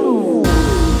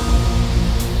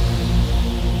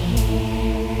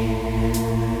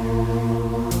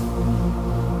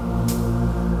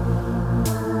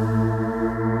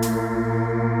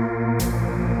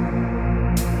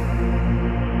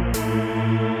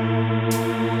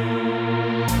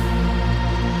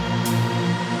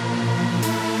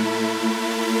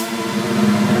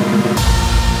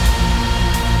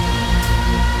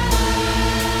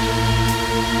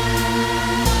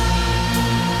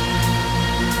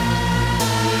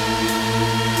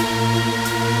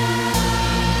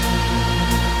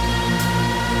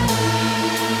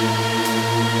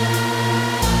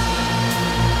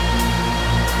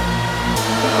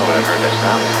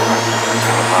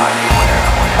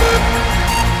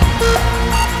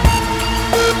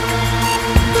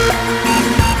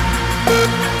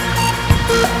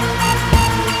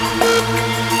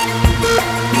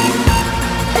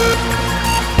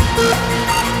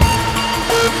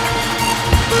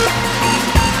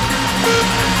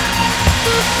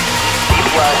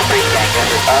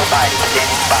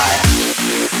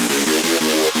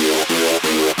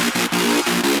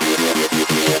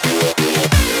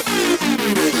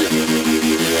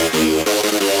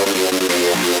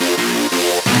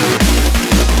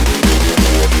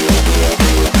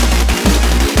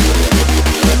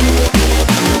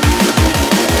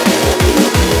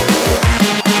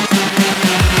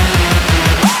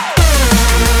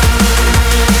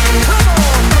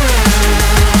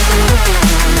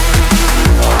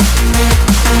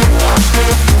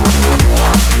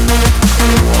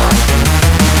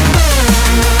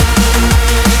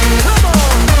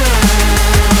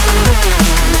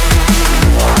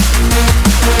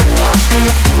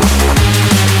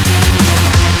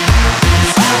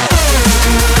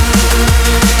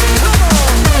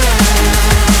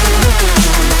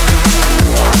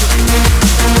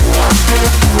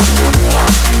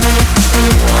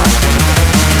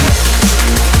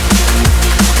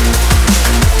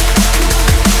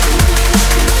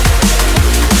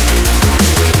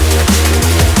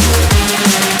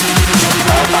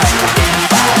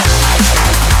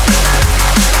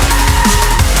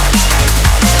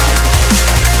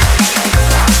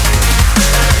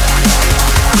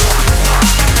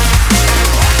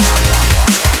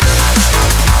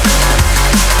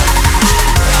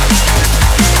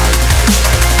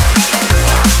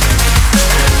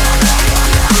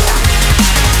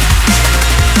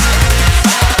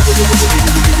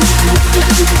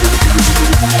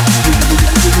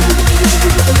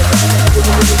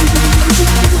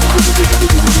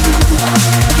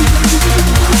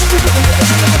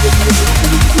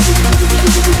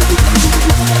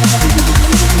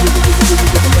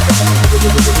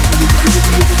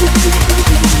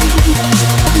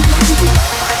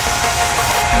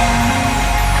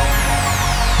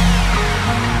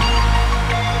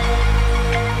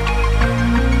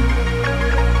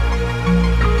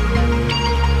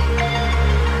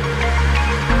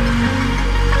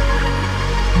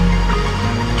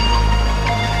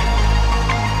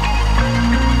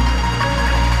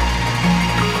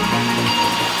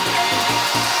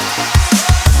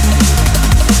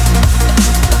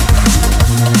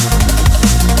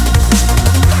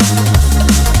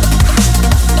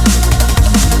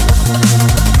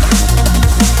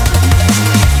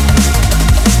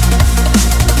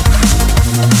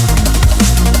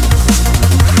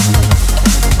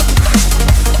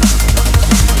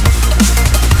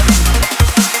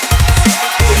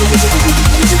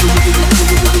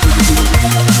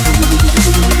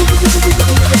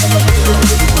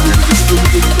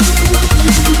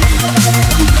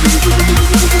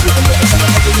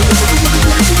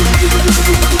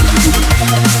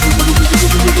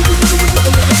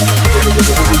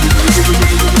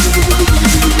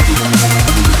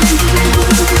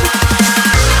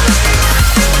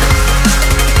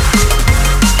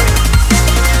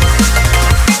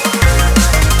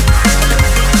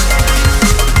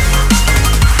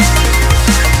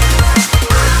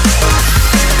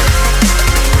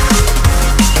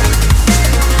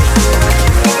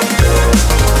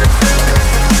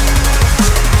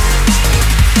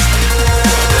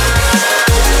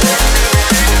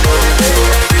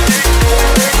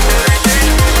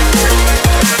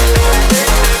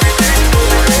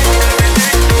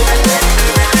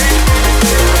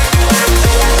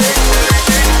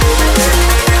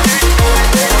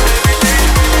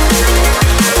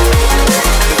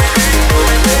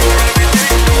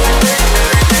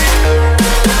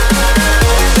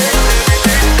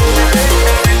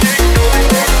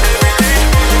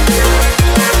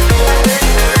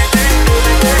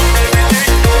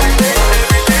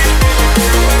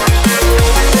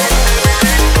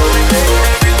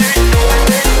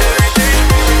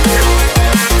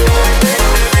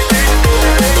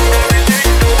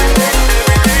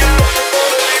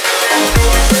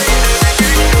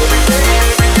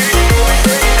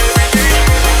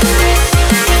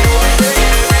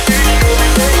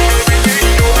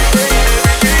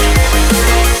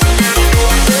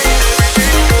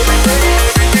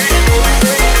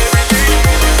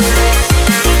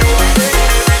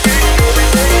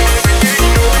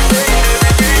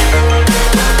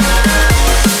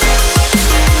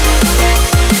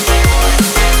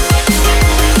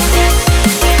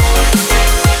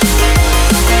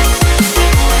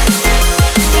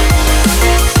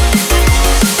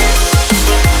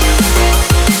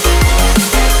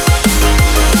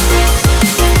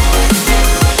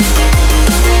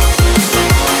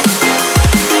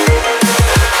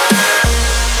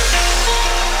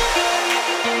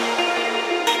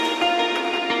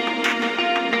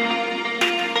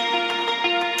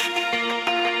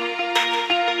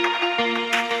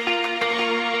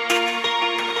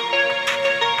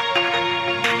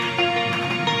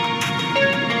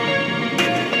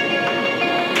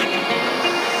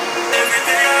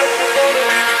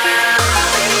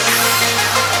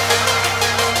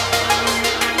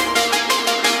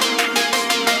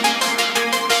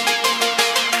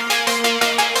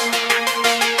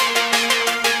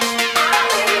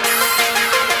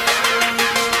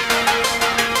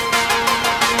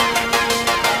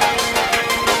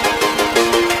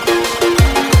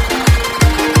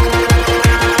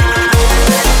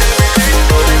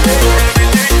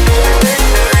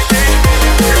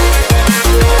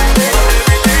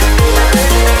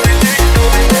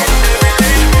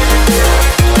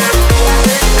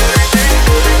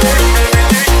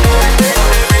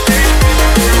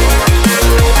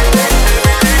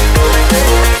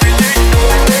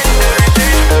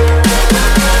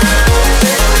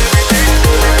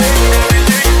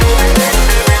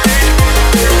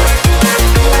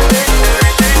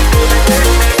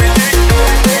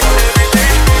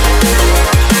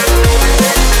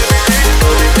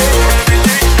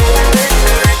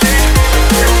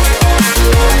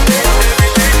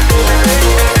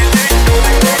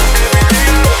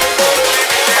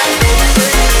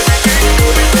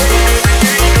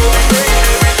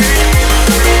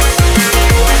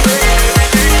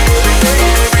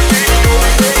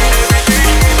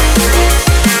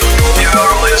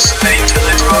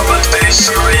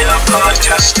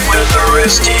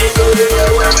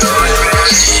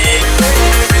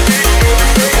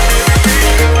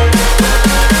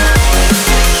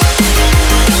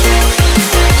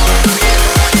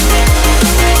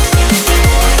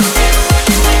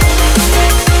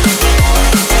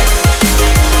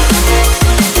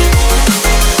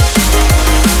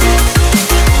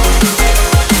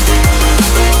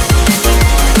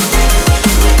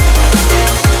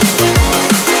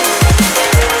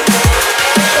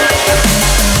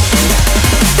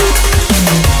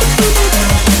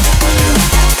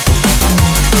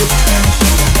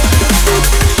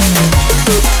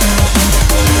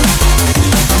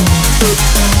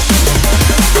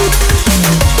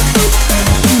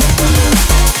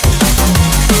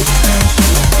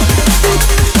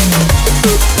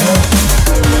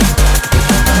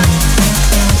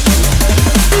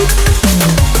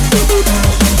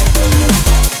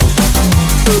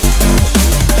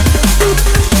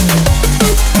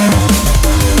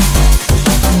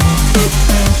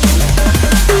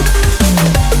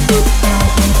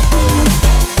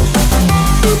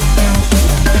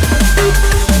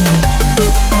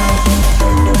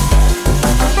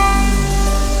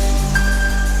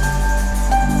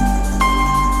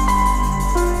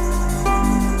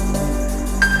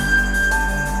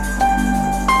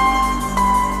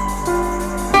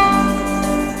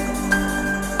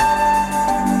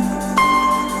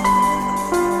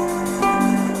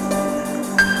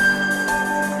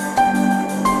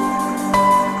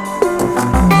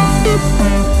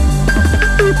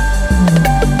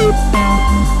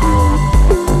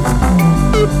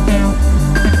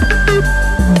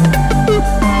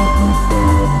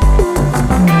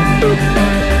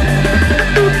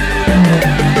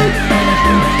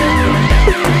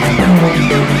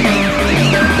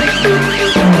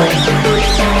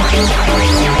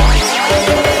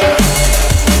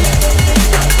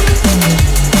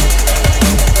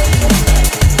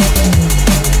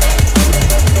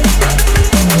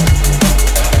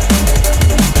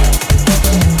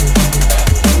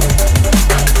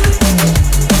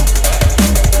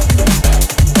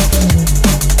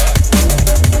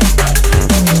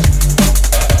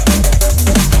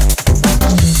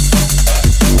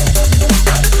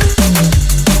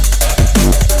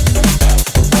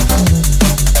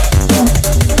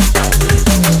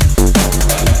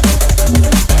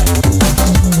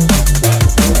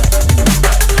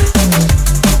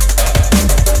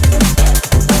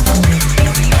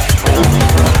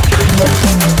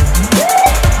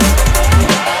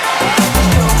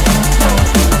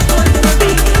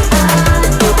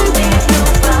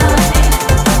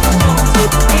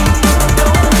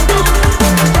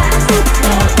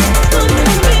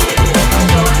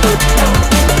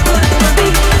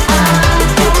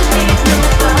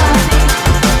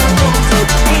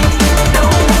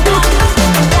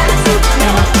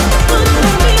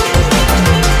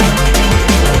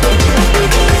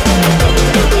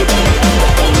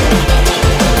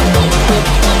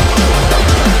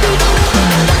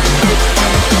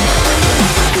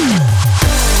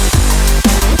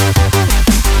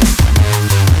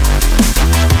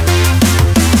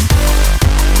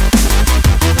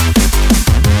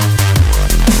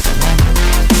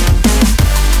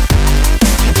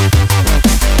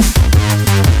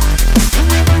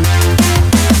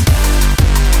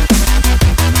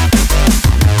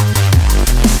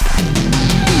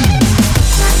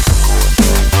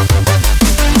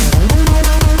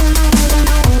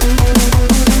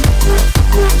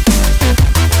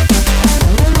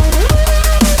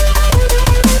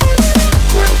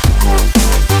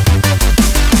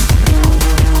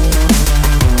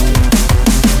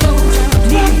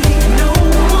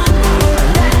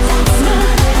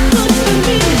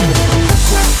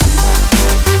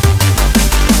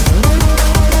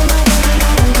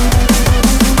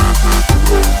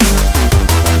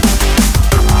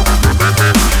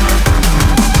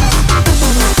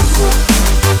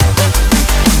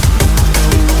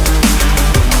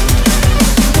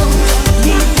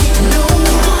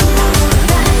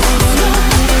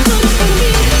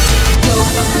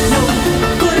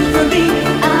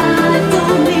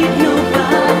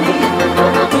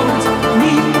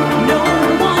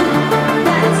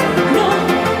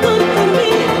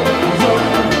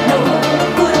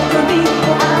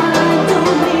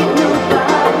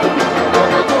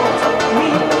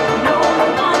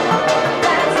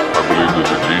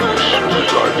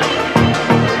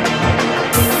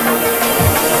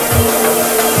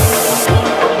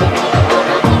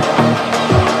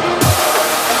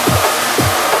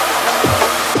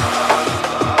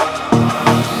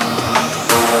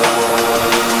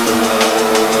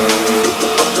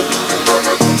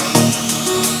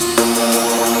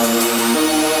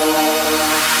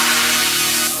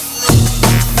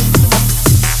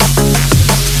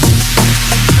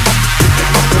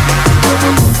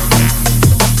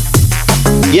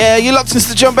 Yeah, you're locked into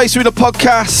the Drum Bass Arena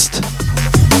podcast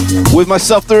with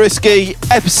myself, The Risky,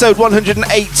 episode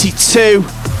 182.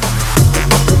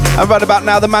 And right about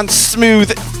now, the man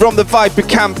Smooth from the Viper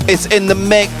Camp is in the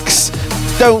mix.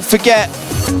 Don't forget,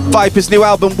 Viper's new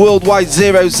album, Worldwide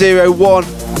 001,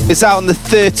 is out on the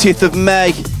 30th of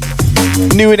May.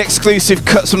 New and exclusive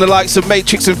cuts from the likes of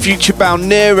Matrix and Futurebound,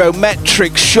 Nero,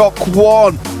 Metric, Shock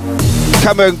One,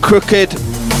 Camo and Crooked,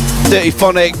 Dirty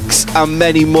Phonics, and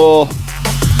many more.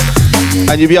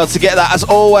 And you'll be able to get that, as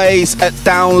always, at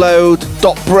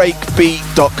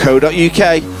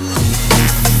download.breakbeat.co.uk.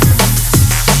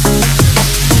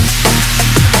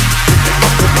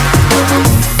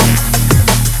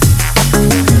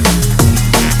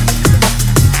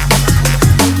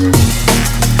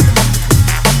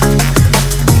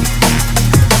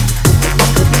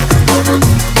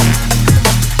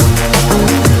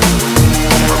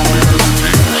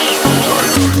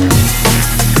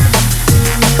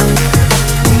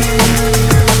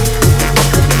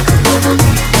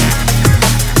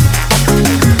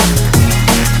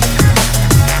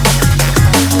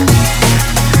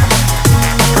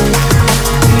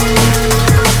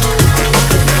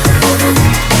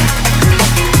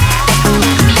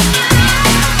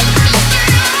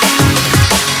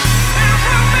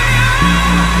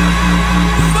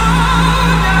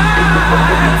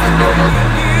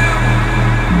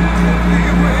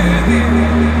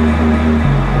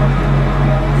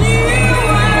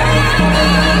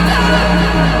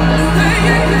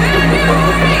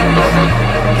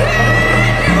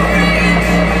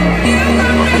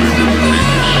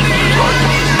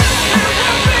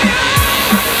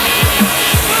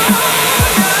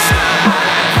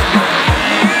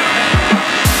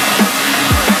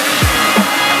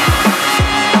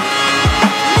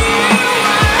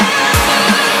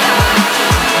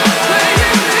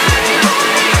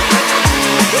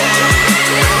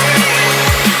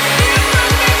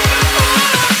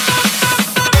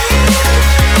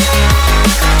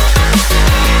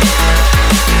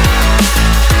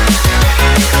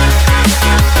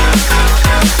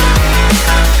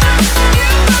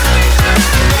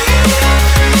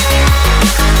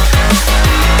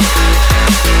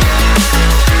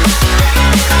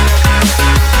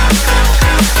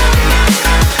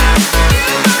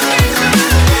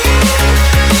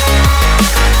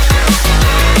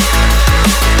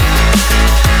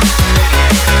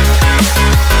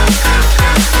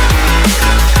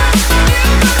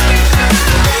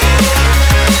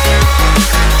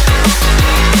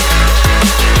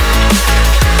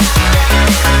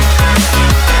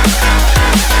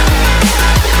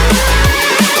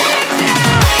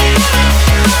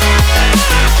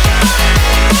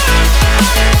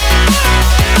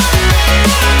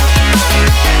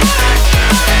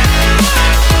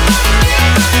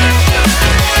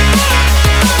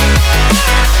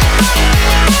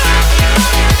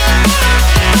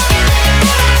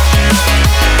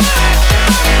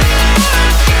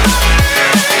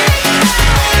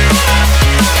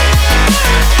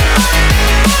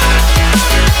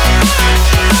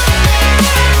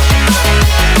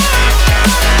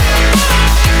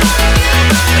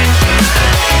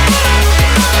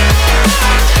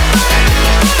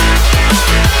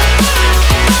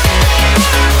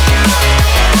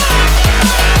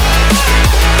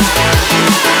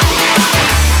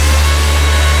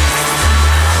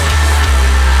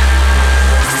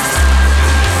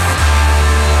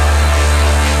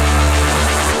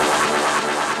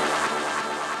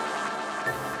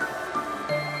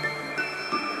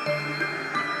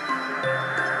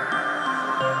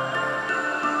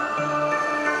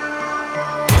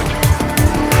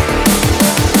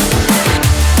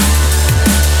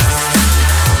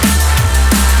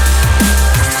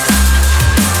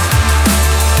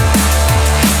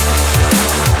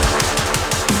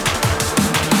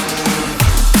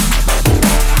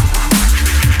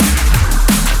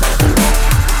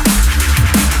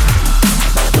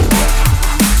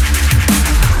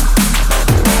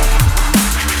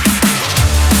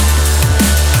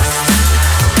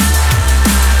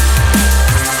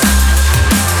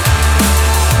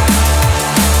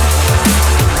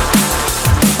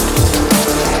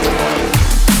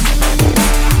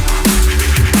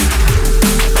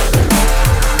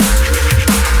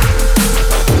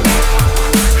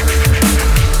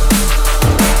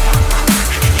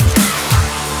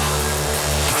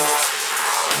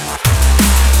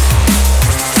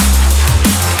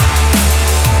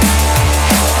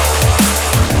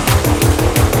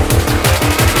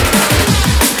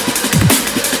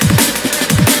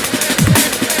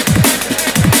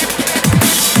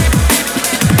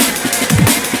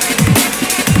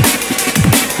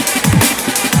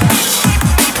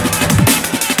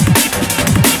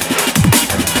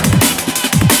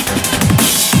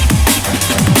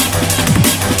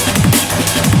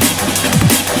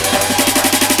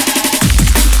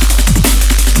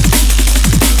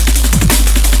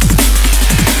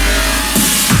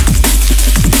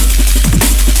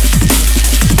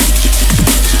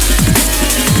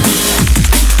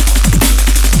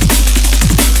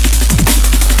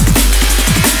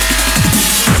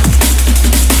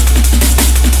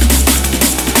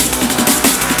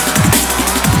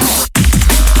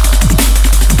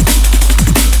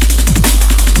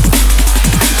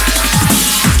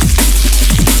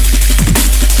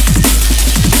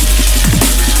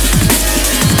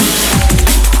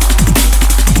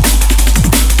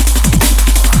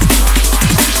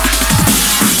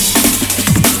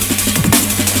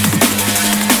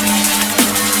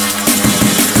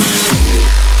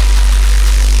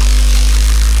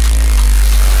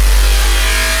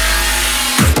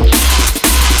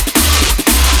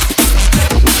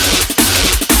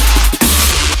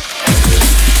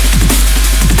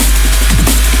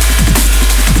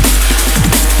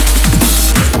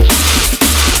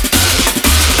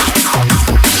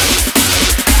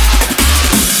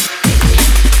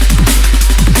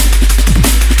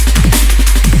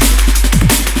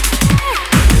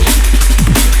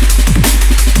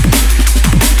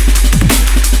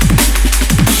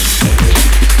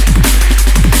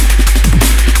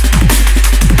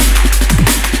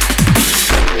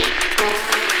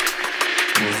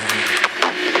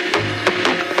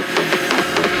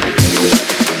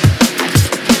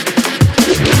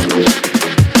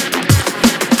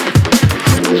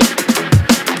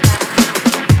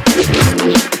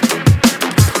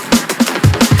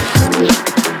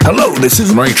 Hello, this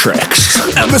is Matrix.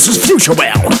 And this is Future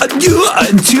Bound. And you are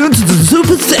in tune to the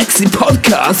super sexy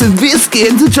podcast of Whiskey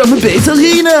and the Drum and Bass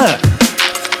Arena.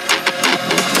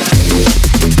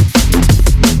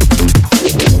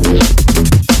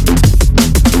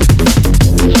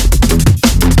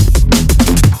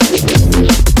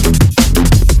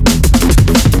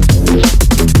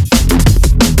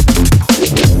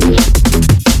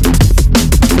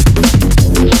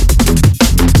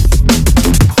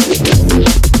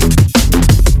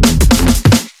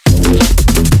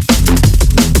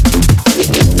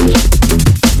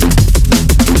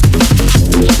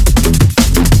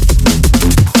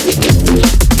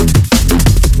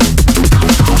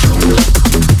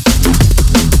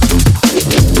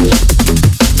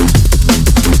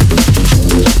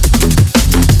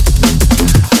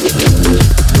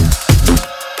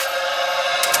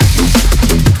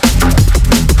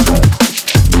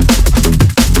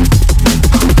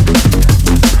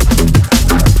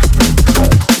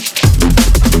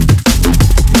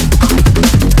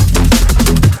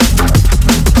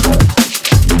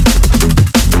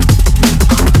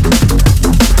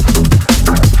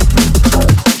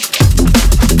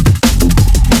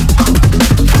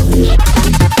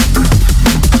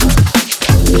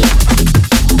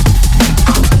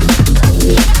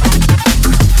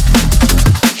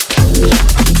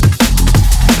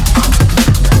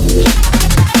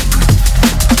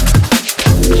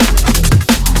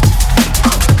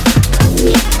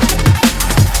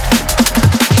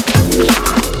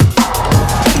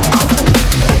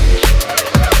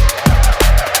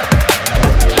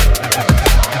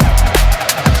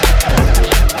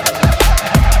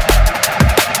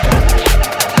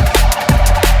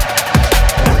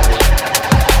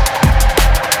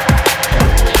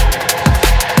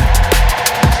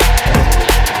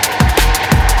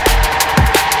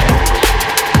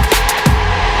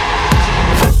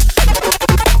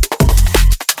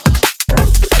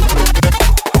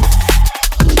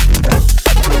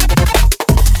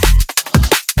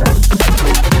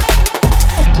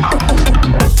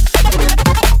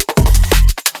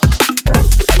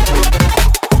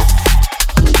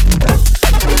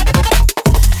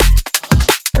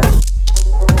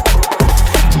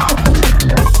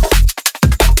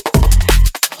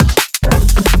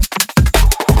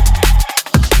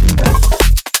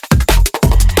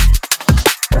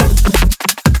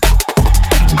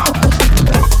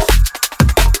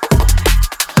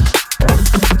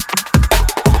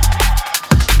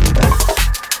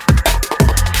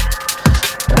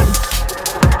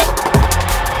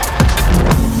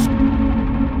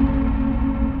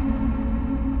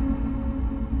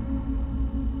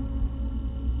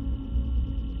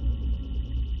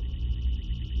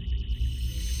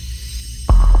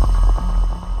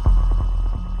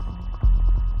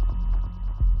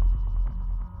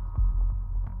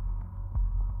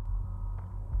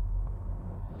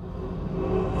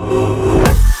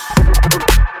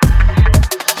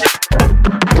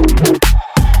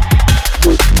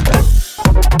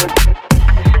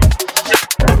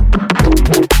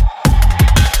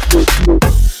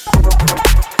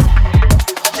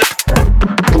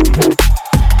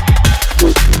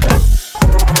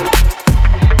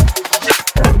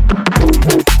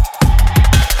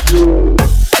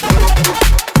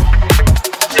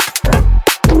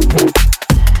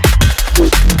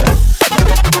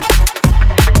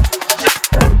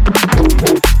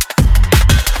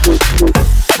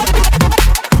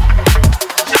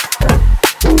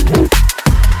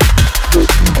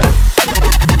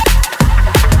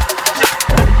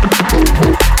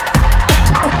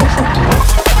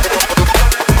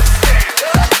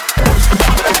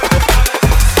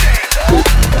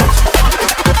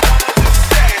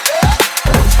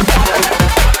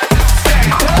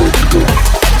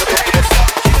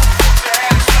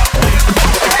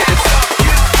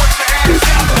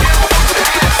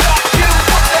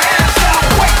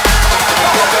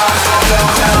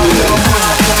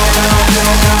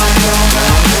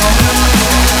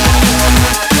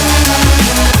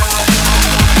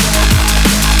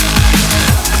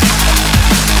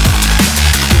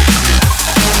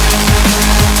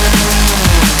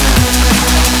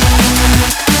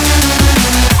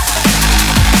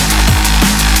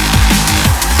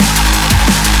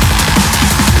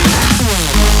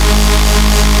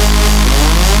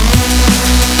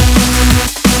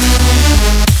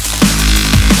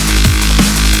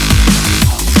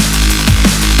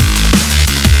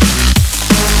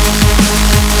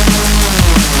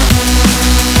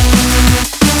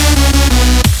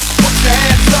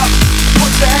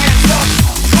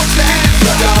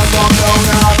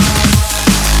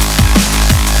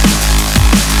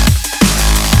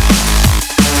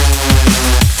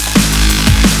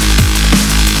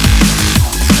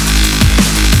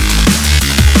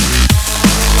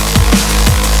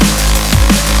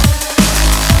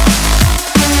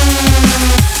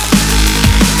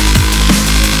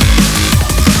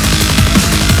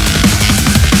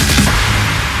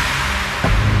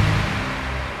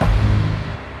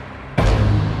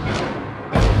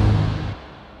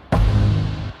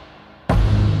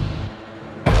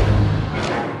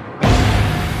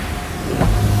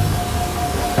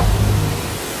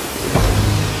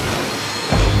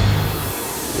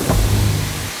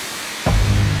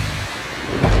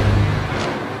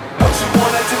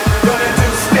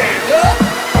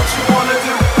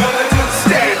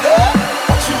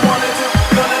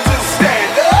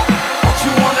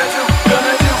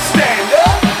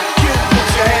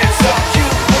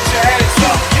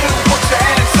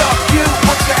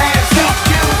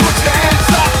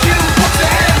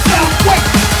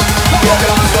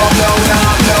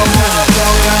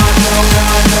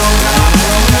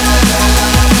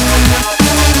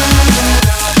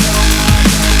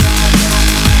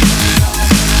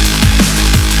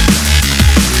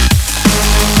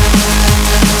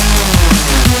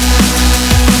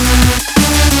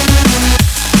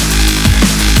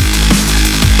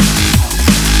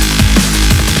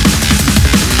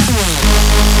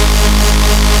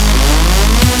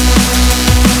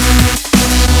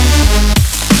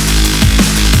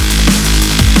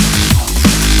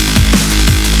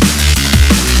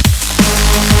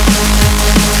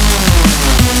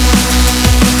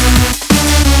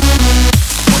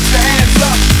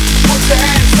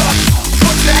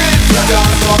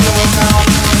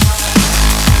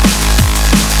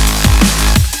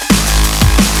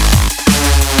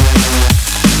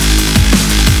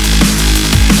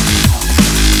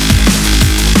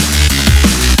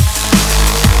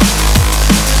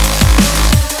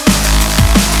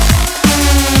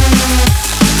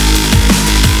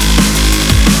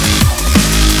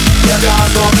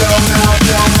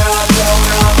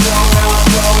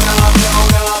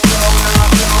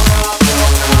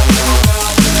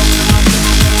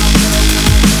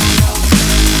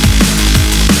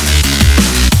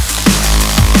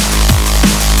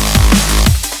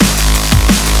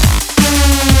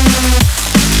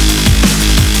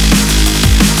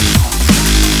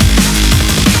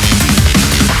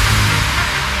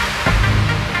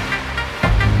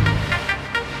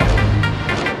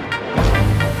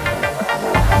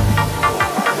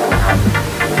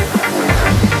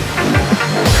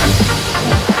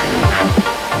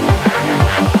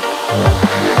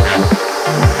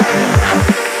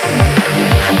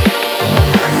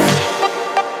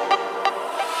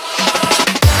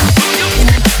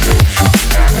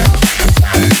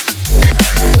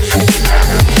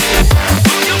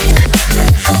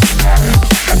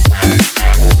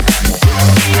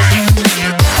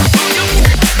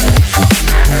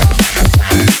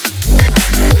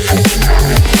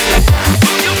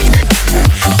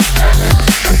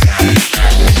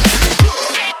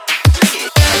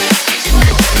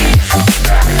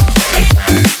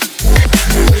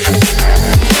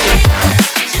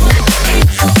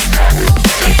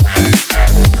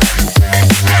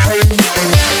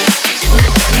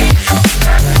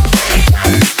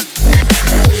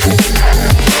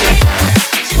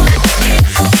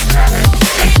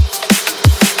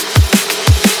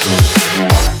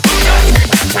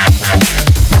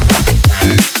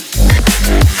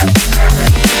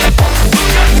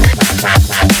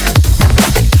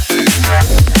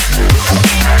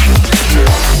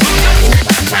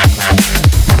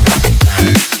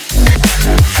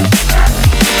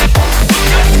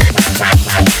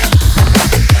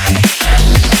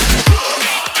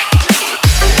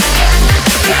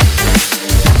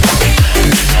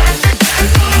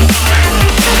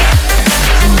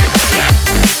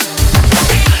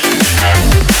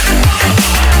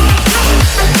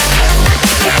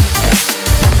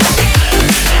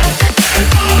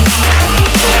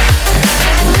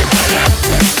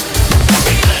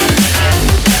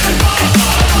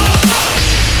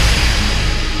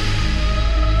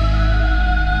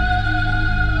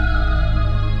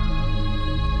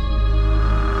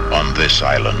 this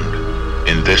island,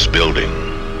 in this building,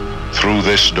 through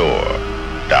this door,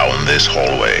 down this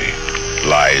hallway,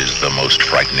 lies the most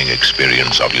frightening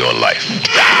experience of your life.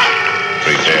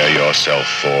 Prepare yourself,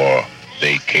 for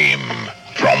they came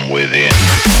from within.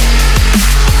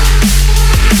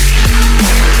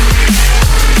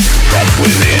 From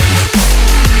within.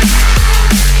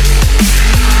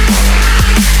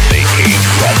 They came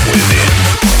from within.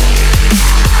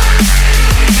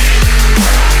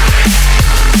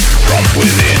 From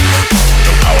within.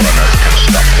 No power on earth can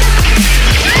stop them.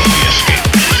 The only escape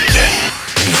is death.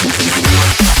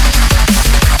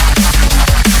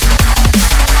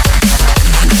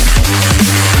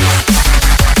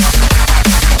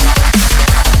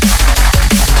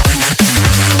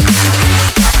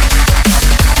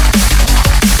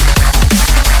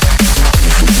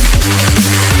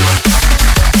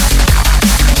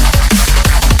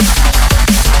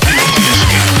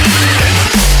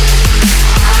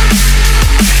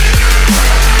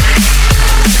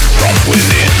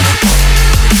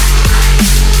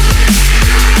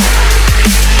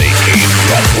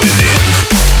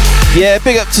 Yeah,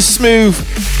 big up to Smooth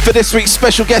for this week's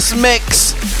special guest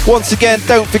mix. Once again,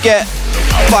 don't forget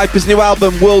Viper's new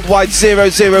album, Worldwide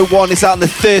 001, is out on the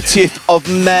 30th of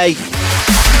May.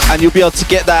 And you'll be able to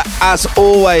get that, as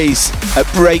always, at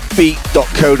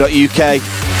breakbeat.co.uk.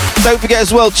 Don't forget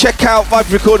as well, check out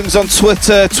Viper Recordings on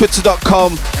Twitter,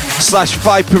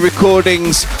 twitter.com/Viper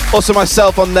Recordings. Also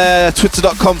myself on there,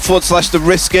 twitter.com/The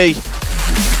Risky.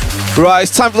 Right,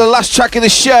 it's time for the last track of the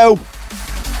show,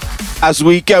 as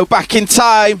we go back in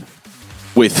time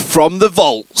with From the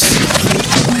Vaults.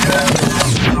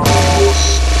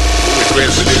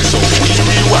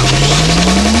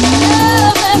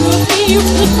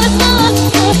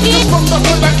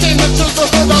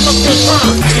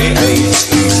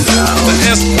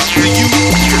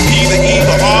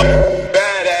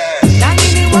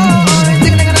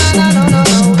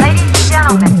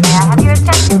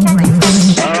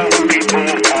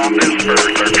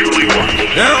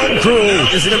 Now crew,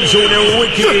 is them show them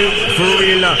wicked for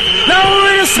real. Now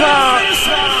real smart.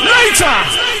 Later.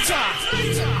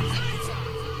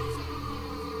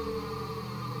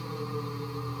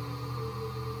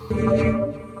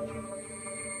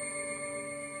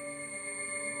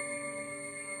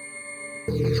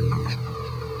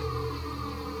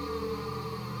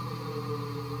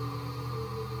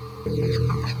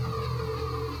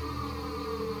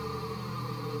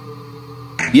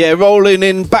 Yeah, rolling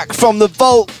in back from the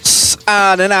vaults,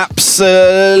 and an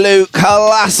absolute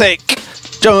classic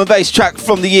drum and bass track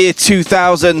from the year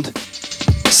 2000.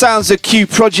 Sounds a Q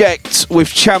project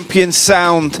with Champion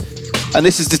Sound, and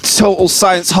this is the Total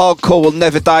Science Hardcore Will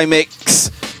Never Die mix.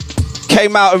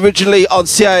 Came out originally on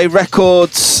CIA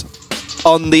Records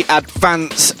on the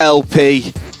Advance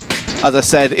LP, as I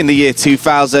said, in the year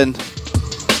 2000.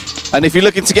 And if you're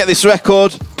looking to get this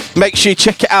record, make sure you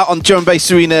check it out on Drum and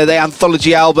Bass Arena, the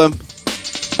anthology album.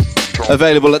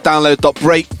 Available at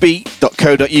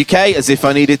download.breakbeat.co.uk, as if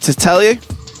I needed to tell you.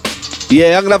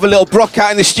 Yeah, I'm going to have a little brock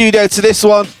out in the studio to this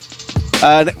one.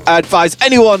 And I advise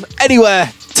anyone,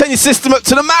 anywhere, turn your system up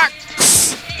to the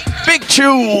max. Big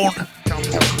tune.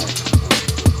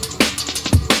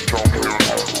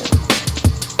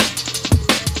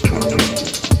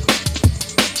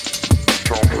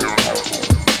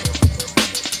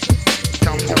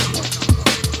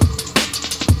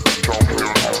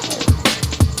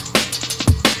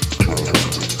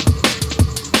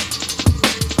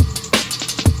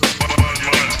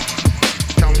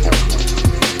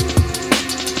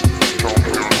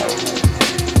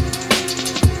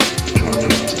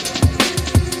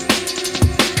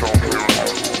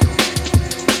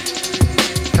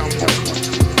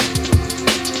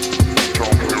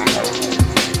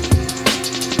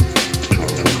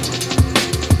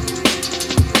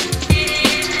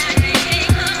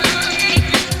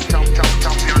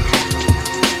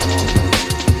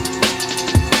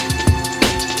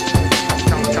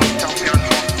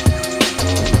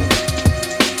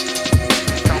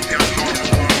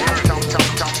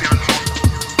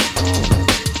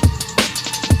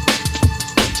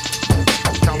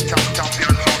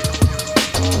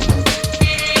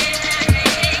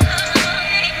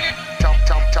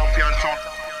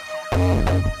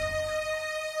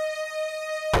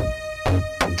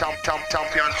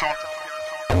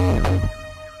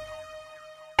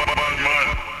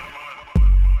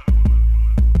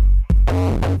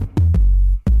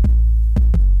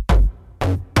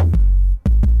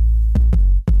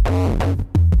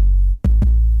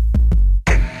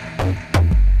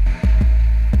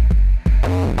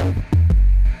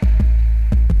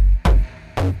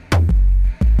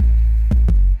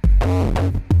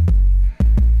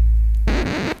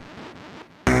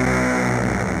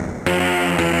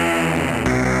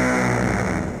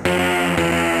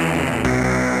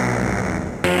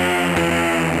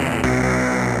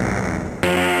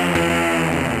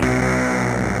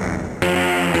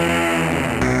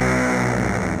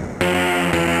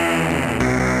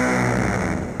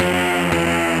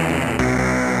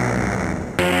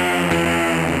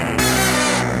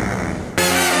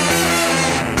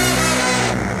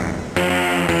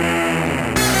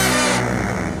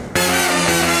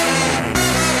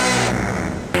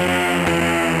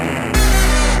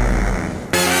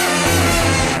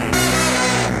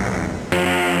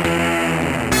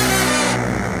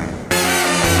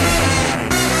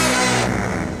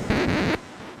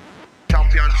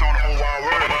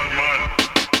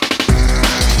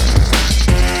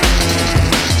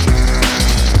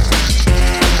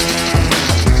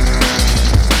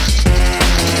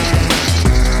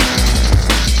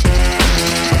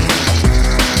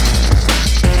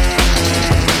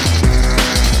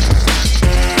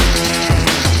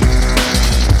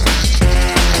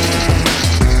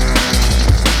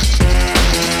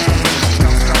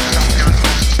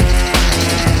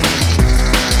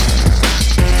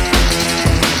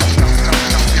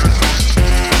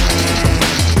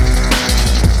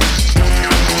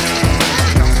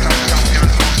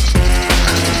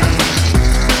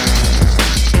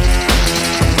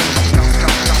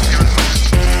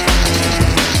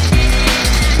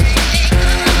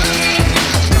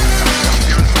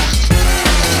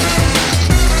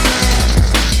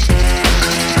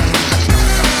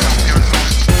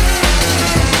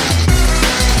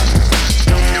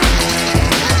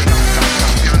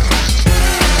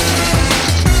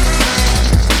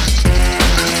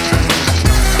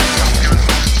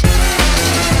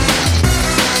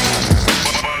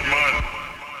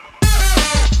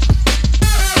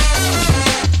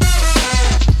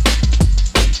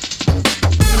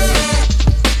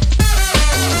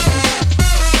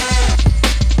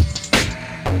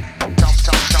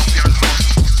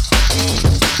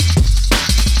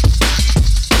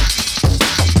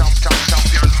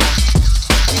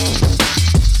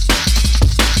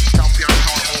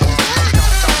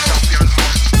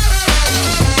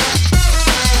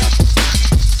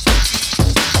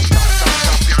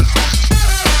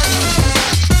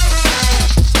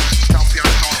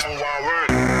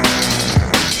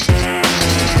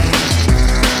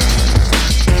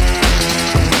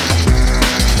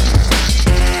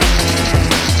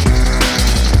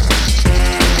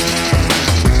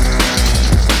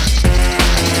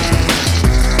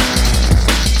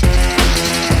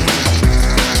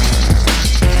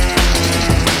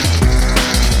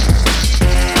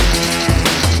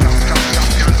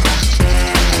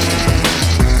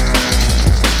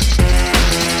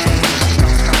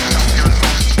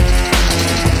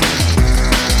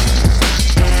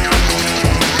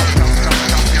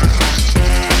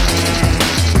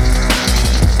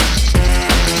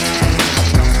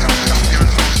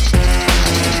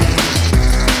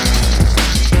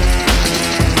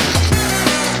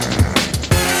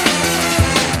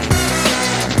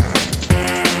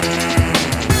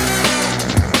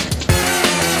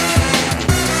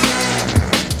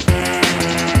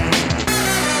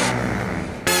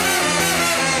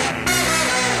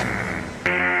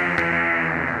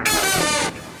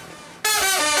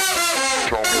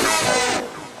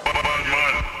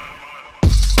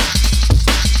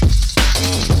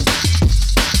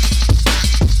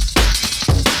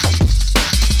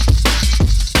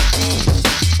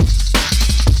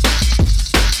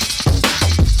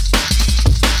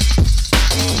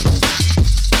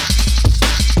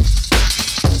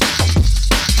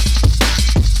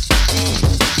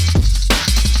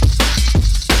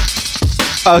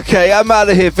 Okay, I'm out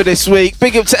of here for this week.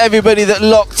 Big up to everybody that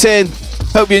locked in.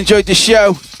 Hope you enjoyed the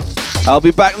show. I'll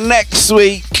be back next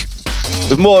week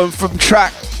with more upfront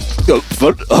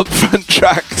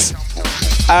tracks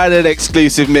and an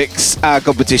exclusive mix, our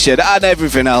competition, and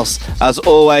everything else, as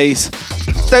always.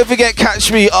 Don't forget,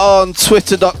 catch me on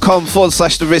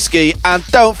twitter.com/TheRisky, and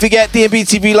don't forget D&B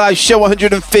TV Live Show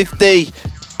 150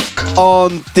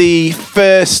 on the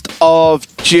 1st of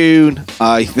June,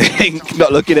 I think.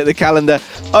 Not looking at the calendar.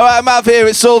 Alright, I'm out of here.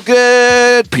 It's all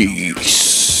good. Peace.